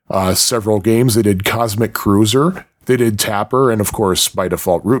several games. They did Cosmic Cruiser. They did Tapper, and of course, by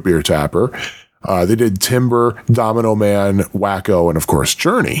default, Root Beer Tapper. They did Timber, Domino Man, Wacko, and of course,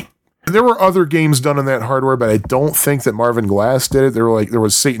 Journey. There were other games done on that hardware, but I don't think that Marvin Glass did it. There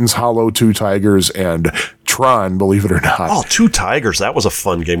was Satan's Hollow, Two Tigers, and Tron, believe it or not. Oh, Two Tigers. That was a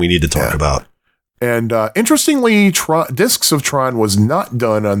fun game we need to talk about. And interestingly, Discs of Tron was not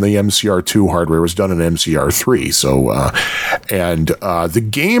done on the MCR2 hardware. It was done on MCR3. So, the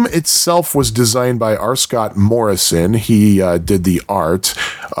game itself was designed by R. Scott Morrison. He did the art.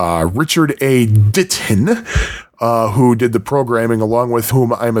 Richard A. Ditton, who did the programming, along with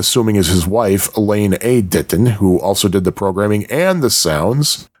whom I'm assuming is his wife, Elaine A. Ditton, who also did the programming and the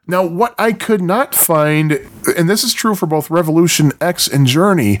sounds. Now, what I could not find, and this is true for both Revolution X and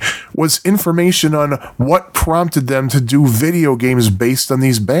Journey, was information on what prompted them to do video games based on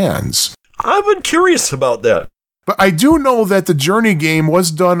these bands. I've been curious about that. But I do know that the Journey game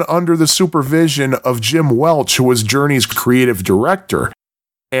was done under the supervision of Jim Welch, who was Journey's creative director.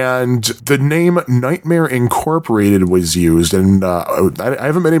 And the name Nightmare Incorporated was used, and I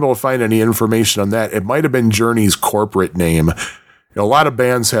haven't been able to find any information on that. It might have been Journey's corporate name. A lot of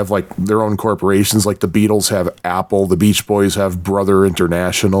bands have like their own corporations, like the Beatles have Apple, the Beach Boys have Brother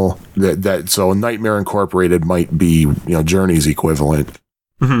International. So Nightmare Incorporated might be, Journey's equivalent.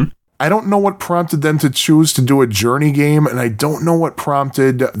 Mm-hmm. I don't know what prompted them to choose to do a Journey game, and I don't know what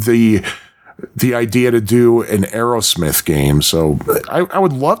prompted the idea to do an Aerosmith game. So I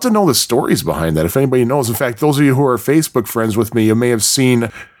would love to know the stories behind that, if anybody knows. In fact, those of you who are Facebook friends with me, you may have seen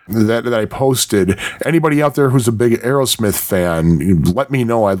that I posted. Anybody out there who's a big Aerosmith fan, let me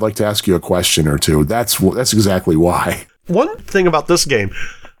know. I'd like to ask you a question or two. That's exactly why. One thing about this game,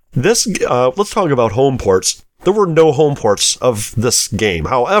 This, let's talk about home ports. There were no home ports of this game.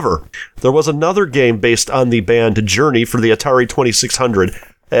 However, there was another game based on the band Journey for the Atari 2600.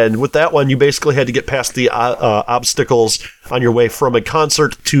 And with that one, you basically had to get past the obstacles on your way from a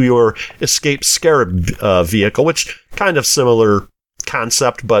concert to your Escape Scarab vehicle, which kind of similar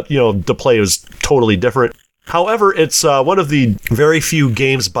concept, but, the play was totally different. However, it's one of the very few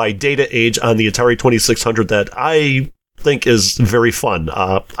games by data age on the Atari 2600 that I think is very fun.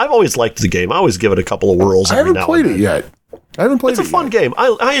 I've always liked the game. I always give it a couple of whirls. I haven't played it yet. It's a fun game.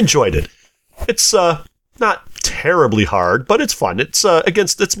 I enjoyed it. It's not terribly hard, but it's fun. It's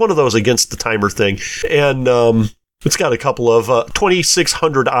it's one of those against the timer thing, and it's got a couple of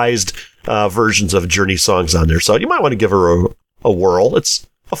 2600ized versions of Journey songs on there, so you might want to give her a whirl. It's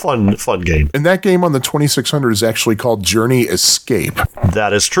a fun game. And that game on the 2600 is actually called Journey Escape.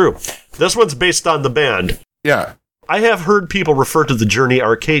 That is true. This one's based on the band. Yeah. I have heard people refer to the Journey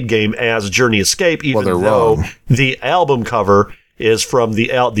arcade game as Journey Escape, even though wrong. The album cover is from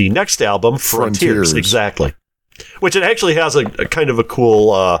the next album, Frontiers. Exactly. Which it actually has a kind of a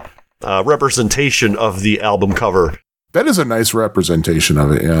cool representation of the album cover. That is a nice representation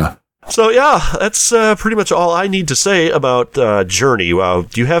of it, yeah. So, yeah, that's pretty much all I need to say about Journey. Do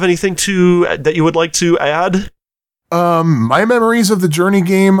you have anything that you would like to add? My memories of the Journey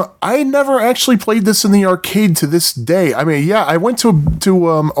game, I never actually played this in the arcade to this day. I mean, yeah, I went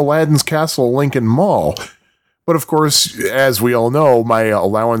to Aladdin's Castle Lincoln Mall, but of course, as we all know, my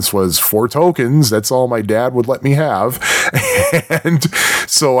allowance was 4 tokens. That's all my dad would let me have. And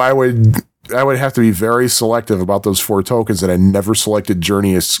so I would have to be very selective about those 4 tokens, and I never selected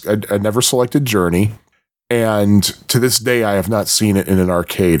Journey. I never selected Journey. And to this day, I have not seen it in an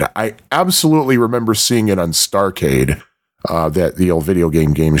arcade. I absolutely remember seeing it on Starcade, the old video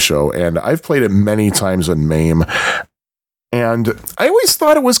game show, and I've played it many times on MAME. And I always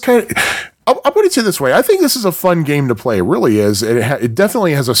thought it was kind of... I'll put it to you this way. I think this is a fun game to play. It really is. It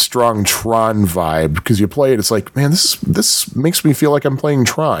definitely has a strong Tron vibe, because you play it, it's like, man, this makes me feel like I'm playing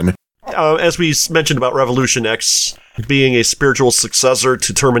Tron. As we mentioned about Revolution X being a spiritual successor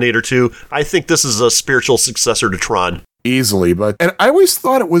to Terminator 2, I think this is a spiritual successor to Tron. Easily, and I always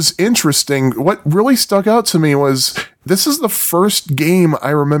thought it was interesting. What really stuck out to me was this is the first game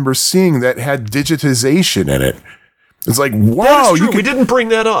I remember seeing that had digitization in it. It's like, wow, we didn't bring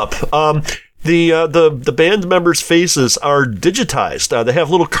that up. The band members' faces are digitized. They have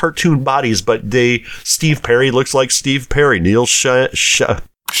little cartoon bodies, but Steve Perry looks like Steve Perry. Neil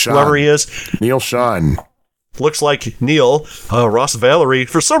whoever he is. Neil Sean. Looks like Neil. Ross Valerie,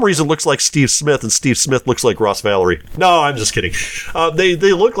 for some reason, looks like Steve Smith, and Steve Smith looks like Ross Valerie. No, I'm just kidding.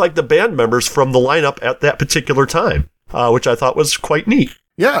 They look like the band members from the lineup at that particular time, which I thought was quite neat.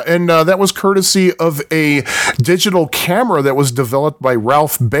 Yeah, and that was courtesy of a digital camera that was developed by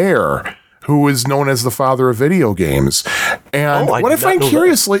Ralph Baer, who is known as the father of video games. And what I find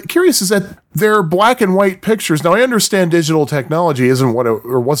curious is that they're black and white pictures. Now, I understand digital technology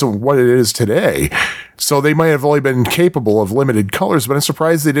wasn't what it is today, so they might have only been capable of limited colors, but I'm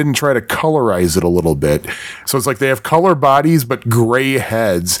surprised they didn't try to colorize it a little bit. So it's like they have color bodies, but gray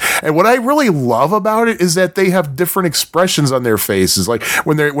heads. And what I really love about it is that they have different expressions on their faces. Like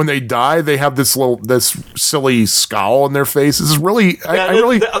when they die, they have this silly scowl on their faces. It's really,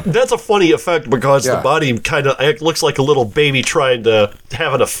 that's a funny effect, because the body kind of looks like a little baby trying to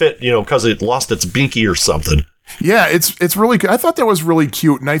having a fit, because it lost its binky or something. Yeah, it's really good. I thought that was really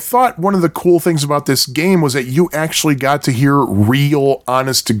cute, and I thought one of the cool things about this game was that you actually got to hear real,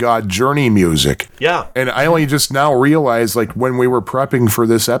 honest-to-God Journey music. Yeah. And I only just now realized, like, when we were prepping for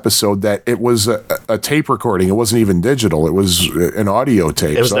this episode, that it was a tape recording. It wasn't even digital. It was an audio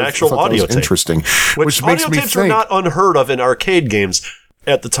tape. It was an actual audio tape. Interesting. Which makes me tapes think... were not unheard of in arcade games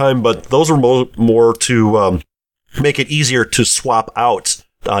at the time, but those were more to make it easier to swap out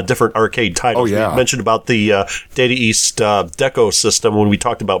different arcade titles. Oh, yeah. We mentioned about the Data East Deco system when we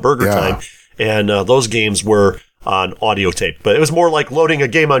talked about Burger Time, and those games were on audio tape. But it was more like loading a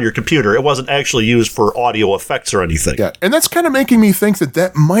game on your computer. It wasn't actually used for audio effects or anything. Yeah, and that's kind of making me think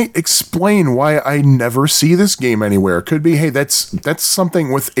that might explain why I never see this game anywhere. It could be, hey, that's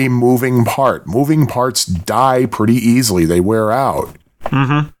something with a moving part. Moving parts die pretty easily. They wear out.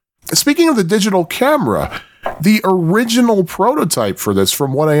 Mm-hmm. Speaking of the digital camera, the original prototype for this,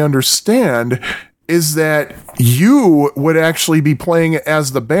 from what I understand, is that you would actually be playing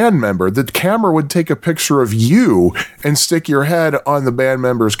as the band member. The camera would take a picture of you and stick your head on the band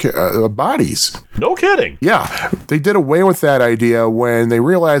members' bodies. No kidding. Yeah, they did away with that idea when they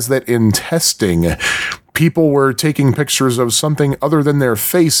realized that in testing, people were taking pictures of something other than their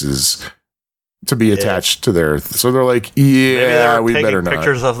faces. to be attached to their. So they're like, Maybe they yeah, were we taking better not.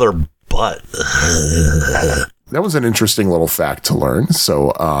 pictures of their butt. That was an interesting little fact to learn.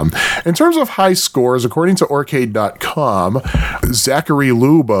 So, in terms of high scores, according to Arcade.com, Zachary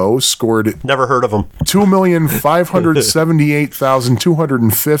Lubo scored Never heard of them.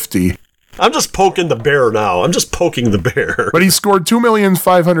 2,578,250. I'm just poking the bear now. I'm just poking the bear. But he scored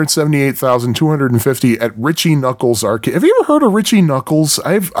 2,578,250 at Richie Knuckles Arcade. Have you ever heard of Richie Knuckles?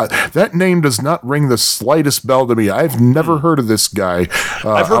 That name does not ring the slightest bell to me. I've never heard of this guy.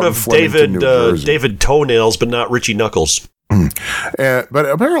 I've heard of David Toenails, but not Richie Knuckles. But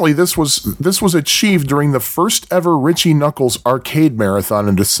apparently this was achieved during the first ever Richie Knuckles arcade marathon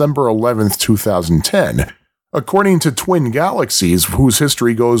on December 11th, 2010. According to Twin Galaxies, whose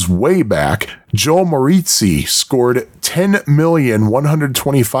history goes way back, Joe Morizzi scored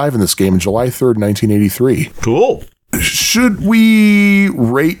 10,125,000 in this game on July 3rd, 1983. Cool. Should we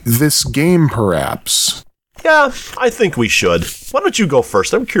rate this game, perhaps? Yeah, I think we should. Why don't you go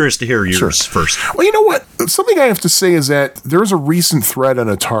first? I'm curious to hear yours first. Well, you know what? Something I have to say is that there's a recent thread on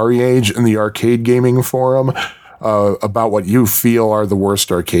Atari Age in the arcade gaming forum about what you feel are the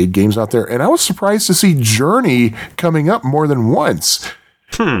worst arcade games out there. And I was surprised to see Journey coming up more than once.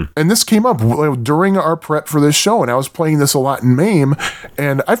 And this came up during our prep for this show, and I was playing this a lot in MAME,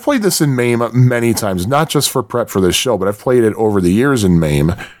 and I've played this in MAME many times, not just for prep for this show, but I've played it over the years in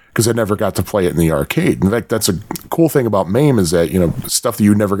MAME, because I never got to play it in the arcade. In fact, that's a cool thing about MAME is that, stuff that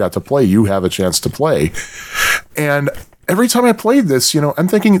you never got to play, you have a chance to play. And every time I played this, I'm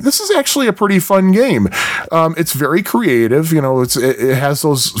thinking, this is actually a pretty fun game. It's very creative, it has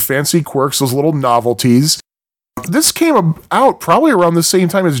those fancy quirks, those little novelties. This came out probably around the same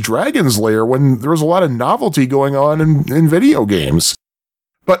time as Dragon's Lair, when there was a lot of novelty going on in video games.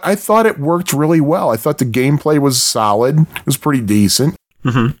 But I thought it worked really well. I thought the gameplay was solid. It was pretty decent.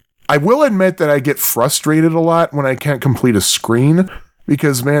 Mm-hmm. I will admit that I get frustrated a lot when I can't complete a screen,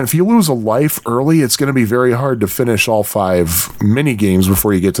 because, man, if you lose a life early, it's going to be very hard to finish all 5 mini games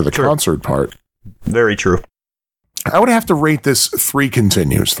before you get to the concert part. Very true. I would have to rate this 3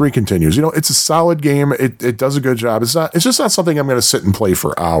 continues. 3 continues. It's a solid game. It does a good job. It's just not something I'm going to sit and play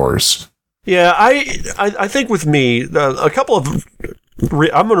for hours. Yeah, I think with me, a couple of...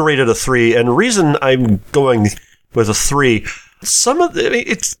 I'm going to rate it a 3, and the reason I'm going with a 3, some of the...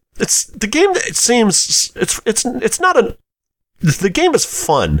 It's the game, it seems... It's not a... The game is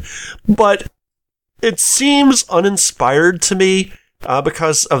fun, but it seems uninspired to me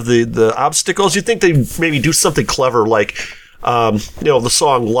because of the obstacles. You'd think they'd maybe do something clever like, the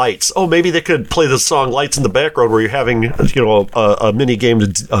song Lights. Oh, maybe they could play the song Lights in the background where you're having, a mini game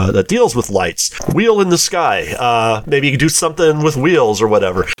that deals with lights. Wheel in the Sky. Maybe you could do something with wheels or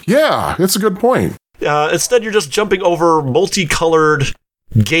whatever. Yeah, that's a good point. Instead, you're just jumping over multicolored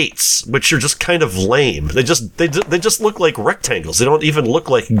gates, which are just kind of lame. They just look like rectangles. They don't even look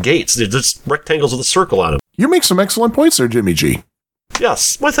like gates. They're just rectangles with a circle on them. You make some excellent points there, Jimmy G.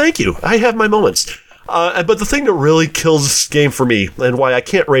 Yes. Well, thank you. I have my moments. But the thing that really kills this game for me, and why I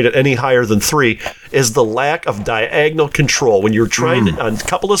can't rate it any higher than 3, is the lack of diagonal control. When you're trying to, on a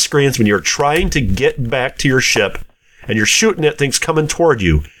couple of screens, when you're trying to get back to your ship, and you're shooting at things coming toward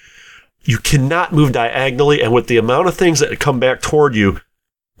you, you cannot move diagonally, and with the amount of things that come back toward you,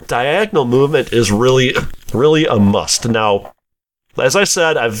 diagonal movement is really, really a must. Now, as I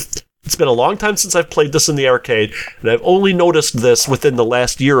said, it's been a long time since I've played this in the arcade, and I've only noticed this within the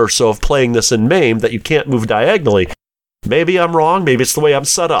last year or so of playing this in MAME, that you can't move diagonally. Maybe I'm wrong, maybe it's the way I'm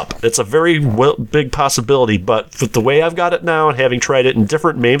set up. It's a very big possibility, but with the way I've got it now, and having tried it in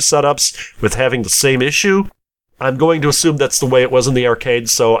different MAME setups with having the same issue, I'm going to assume that's the way it was in the arcade,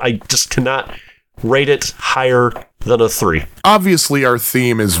 so I just cannot rate it higher than a 3. Obviously, our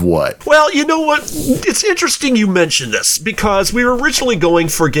theme is what? Well, you know what? It's interesting you mentioned this, because we were originally going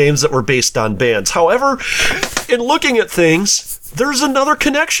for games that were based on bands. However, in looking at things, there's another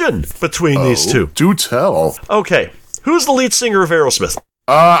connection between these two. Do tell. Okay, who's the lead singer of Aerosmith?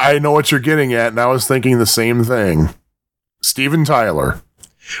 I know what you're getting at, and I was thinking the same thing. Steven Tyler.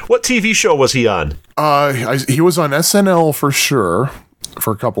 What TV show was he on? He was on SNL for sure.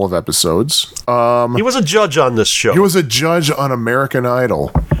 For a couple of episodes. He was a judge on this show. He was a judge on American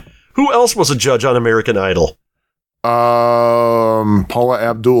Idol. Who else was a judge on American Idol? Paula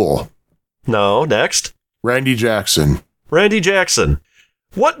Abdul. No, next. Randy Jackson. Randy Jackson.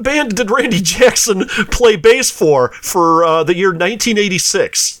 What band did Randy Jackson play bass for the year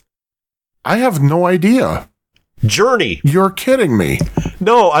 1986? I have no idea. Journey. You're kidding me.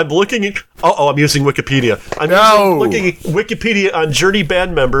 No, I'm looking I'm using Wikipedia. I'm looking at Wikipedia on Journey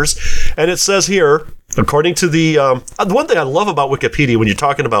band members, and it says here, according to the one thing I love about Wikipedia when you're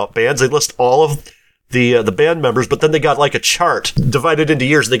talking about bands, they list all of the band members, but then they got like a chart divided into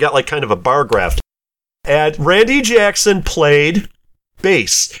years. They got like kind of a bar graph. And Randy Jackson played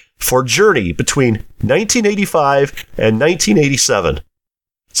bass for Journey between 1985 and 1987.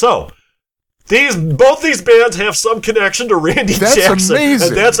 So, both these bands have some connection to Randy Jackson. Amazing.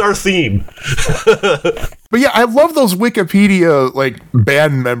 And that's our theme. But yeah, I love those Wikipedia like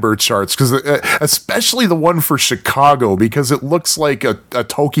band member charts, because especially the one for Chicago, because it looks like a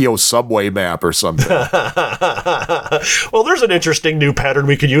Tokyo subway map or something. Well, there's an interesting new pattern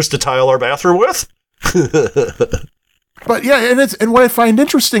we could use to tile our bathroom with. But yeah, and what I find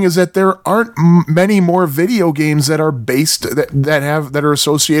interesting is that there aren't many more video games that are based that are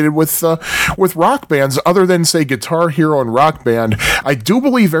associated with rock bands, other than say Guitar Hero and Rock Band. I do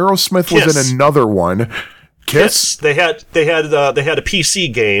believe Aerosmith was in another one. Kiss? They had a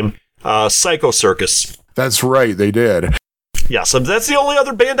PC game, Psycho Circus. That's right, they did. Yeah, so that's the only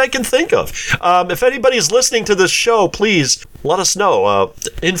other band I can think of. If anybody's listening to this show, please let us know.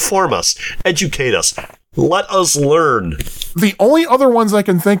 Inform us. Educate us. Let us learn. The only other ones I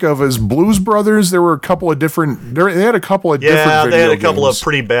can think of is Blues Brothers. There were a couple of different... They had a couple of different video games. Yeah, they had a couple of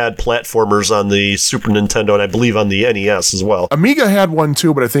pretty bad platformers on the Super Nintendo, and I believe on the NES as well. Amiga had one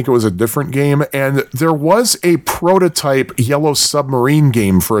too, but I think it was a different game. And there was a prototype Yellow Submarine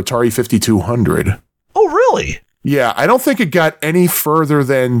game for Atari 5200. Oh, really? Yeah, I don't think it got any further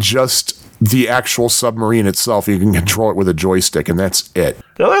than just the actual submarine itself. You can control it with a joystick, and that's it.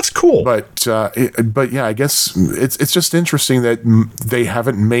 No, that's cool. But yeah, I guess it's just interesting that they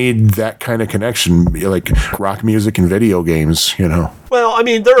haven't made that kind of connection, like rock music and video games, you know. Well, I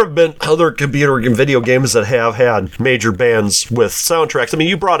mean, there have been other computer and video games that have had major bands with soundtracks. I mean,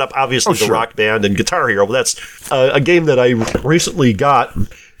 you brought up, obviously, the Rock Band and Guitar Hero. That's a game that I recently got.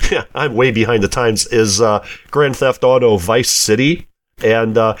 Yeah, I'm way behind the times, is Grand Theft Auto Vice City,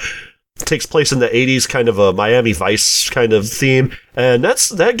 and takes place in the 80s, kind of a Miami Vice kind of theme, and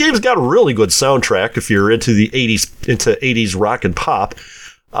that game's got a really good soundtrack if you're into the 80s rock and pop.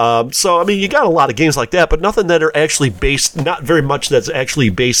 So, I mean, you got a lot of games like that, but nothing that are actually not very much that's actually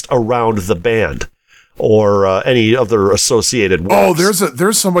based around the band or any other associated works. Oh,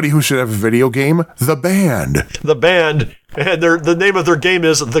 there's somebody who should have a video game, The Band. The Band, and the name of their game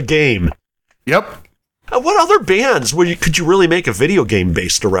is The Game. Yep. What other bands could you really make a video game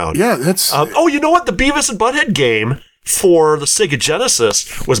based around? Yeah, that's... you know what? The Beavis and Butthead game for the Sega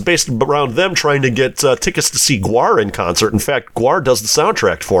Genesis was based around them trying to get tickets to see Gwar in concert. In fact, Gwar does the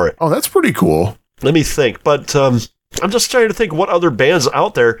soundtrack for it. Oh, that's pretty cool. Let me think. But I'm just trying to think what other bands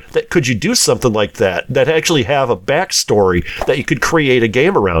out there that could you do something like that actually have a backstory that you could create a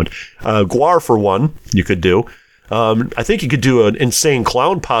game around. Gwar, for one, you could do. I think you could do an Insane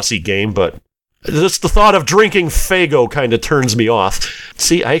Clown Posse game, but... just the thought of drinking Faygo kind of turns me off.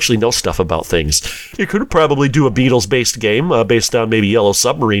 See, I actually know stuff about things. You could probably do a Beatles-based game based on maybe Yellow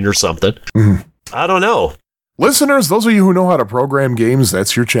Submarine or something. Mm-hmm. I don't know. Listeners, those of you who know how to program games,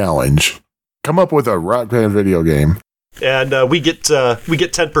 that's your challenge. Come up with a Rock Band video game. And we get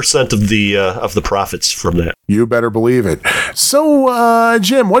 10% of the profits from that. You better believe it. So,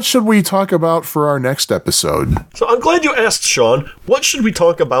 Jim, what should we talk about for our next episode? So I'm glad you asked, Sean. What should we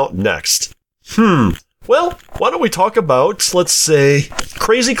talk about next? Well, why don't we talk about, let's say,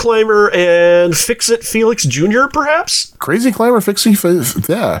 Crazy Climber and Fix-It Felix Jr., perhaps? Crazy Climber, Fix-It...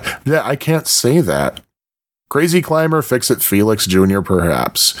 Yeah, I can't say that. Crazy Climber, Fix-It Felix Jr.,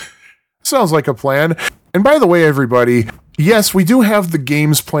 perhaps. Sounds like a plan. And by the way, everybody, yes, we do have the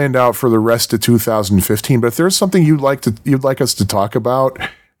games planned out for the rest of 2015, but if there's something you'd like us to talk about...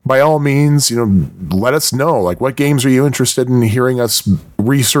 by all means, let us know. Like, what games are you interested in hearing us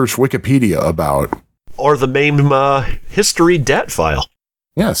research Wikipedia about? Or the MAME history debt file.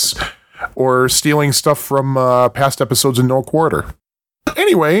 Yes. Or stealing stuff from past episodes in No Quarter.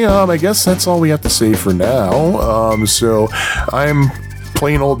 Anyway, I guess that's all we have to say for now. So I'm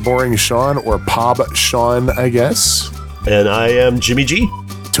plain old boring Sean, or Pob Sean, I guess. And I am Jimmy G.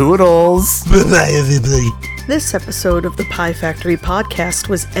 Toodles. Bye-bye, everybody. This episode of the Pie Factory podcast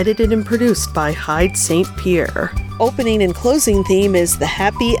was edited and produced by Hyde St. Pierre. Opening and closing theme is The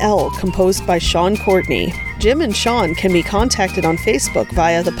Happy L, composed by Sean Courtney. Jim and Sean can be contacted on Facebook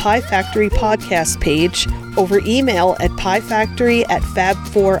via the Pie Factory podcast page, over email at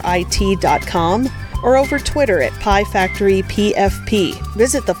piefactory@fab4it.com, or over Twitter at piefactorypfp.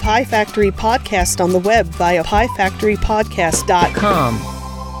 Visit the Pie Factory podcast on the web via piefactorypodcast.com.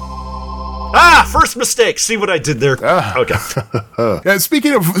 First mistake. See what I did there? Okay. Yeah,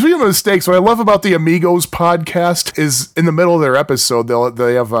 speaking of mistakes, what I love about the Amigos podcast is in the middle of their episode,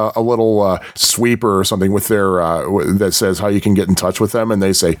 they have a little sweeper or something with their that says how you can get in touch with them, and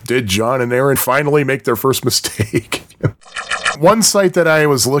they say, "Did John and Aaron finally make their first mistake?" One site that I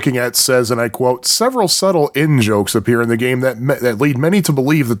was looking at says, and I quote, "Several subtle in-jokes appear in the game that lead many to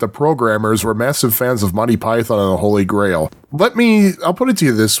believe that the programmers were massive fans of Monty Python and the Holy Grail." I'll put it to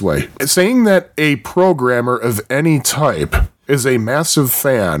you this way. Saying that a programmer of any type is a massive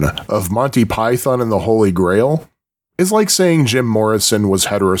fan of Monty Python and the Holy Grail is like saying Jim Morrison was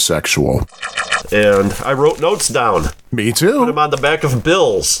heterosexual. And I wrote notes down. Me too. Put them on the back of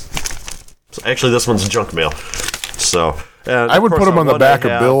bills. So actually, this one's junk mail. So... I would put them on the back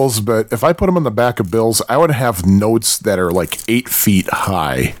of bills, but if I put them on the back of bills, I would have notes that are like 8 feet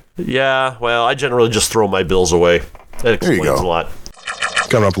high. Yeah, well, I generally just throw my bills away. That explains a lot.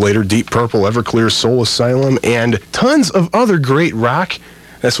 Coming up later, Deep Purple, Everclear, Soul Asylum, and tons of other great rock.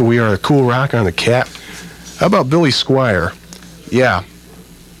 That's what we are, a cool rock on the Cat. How about Billy Squier? Yeah.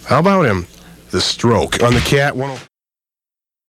 How about him? The Stroke on the Cat 105.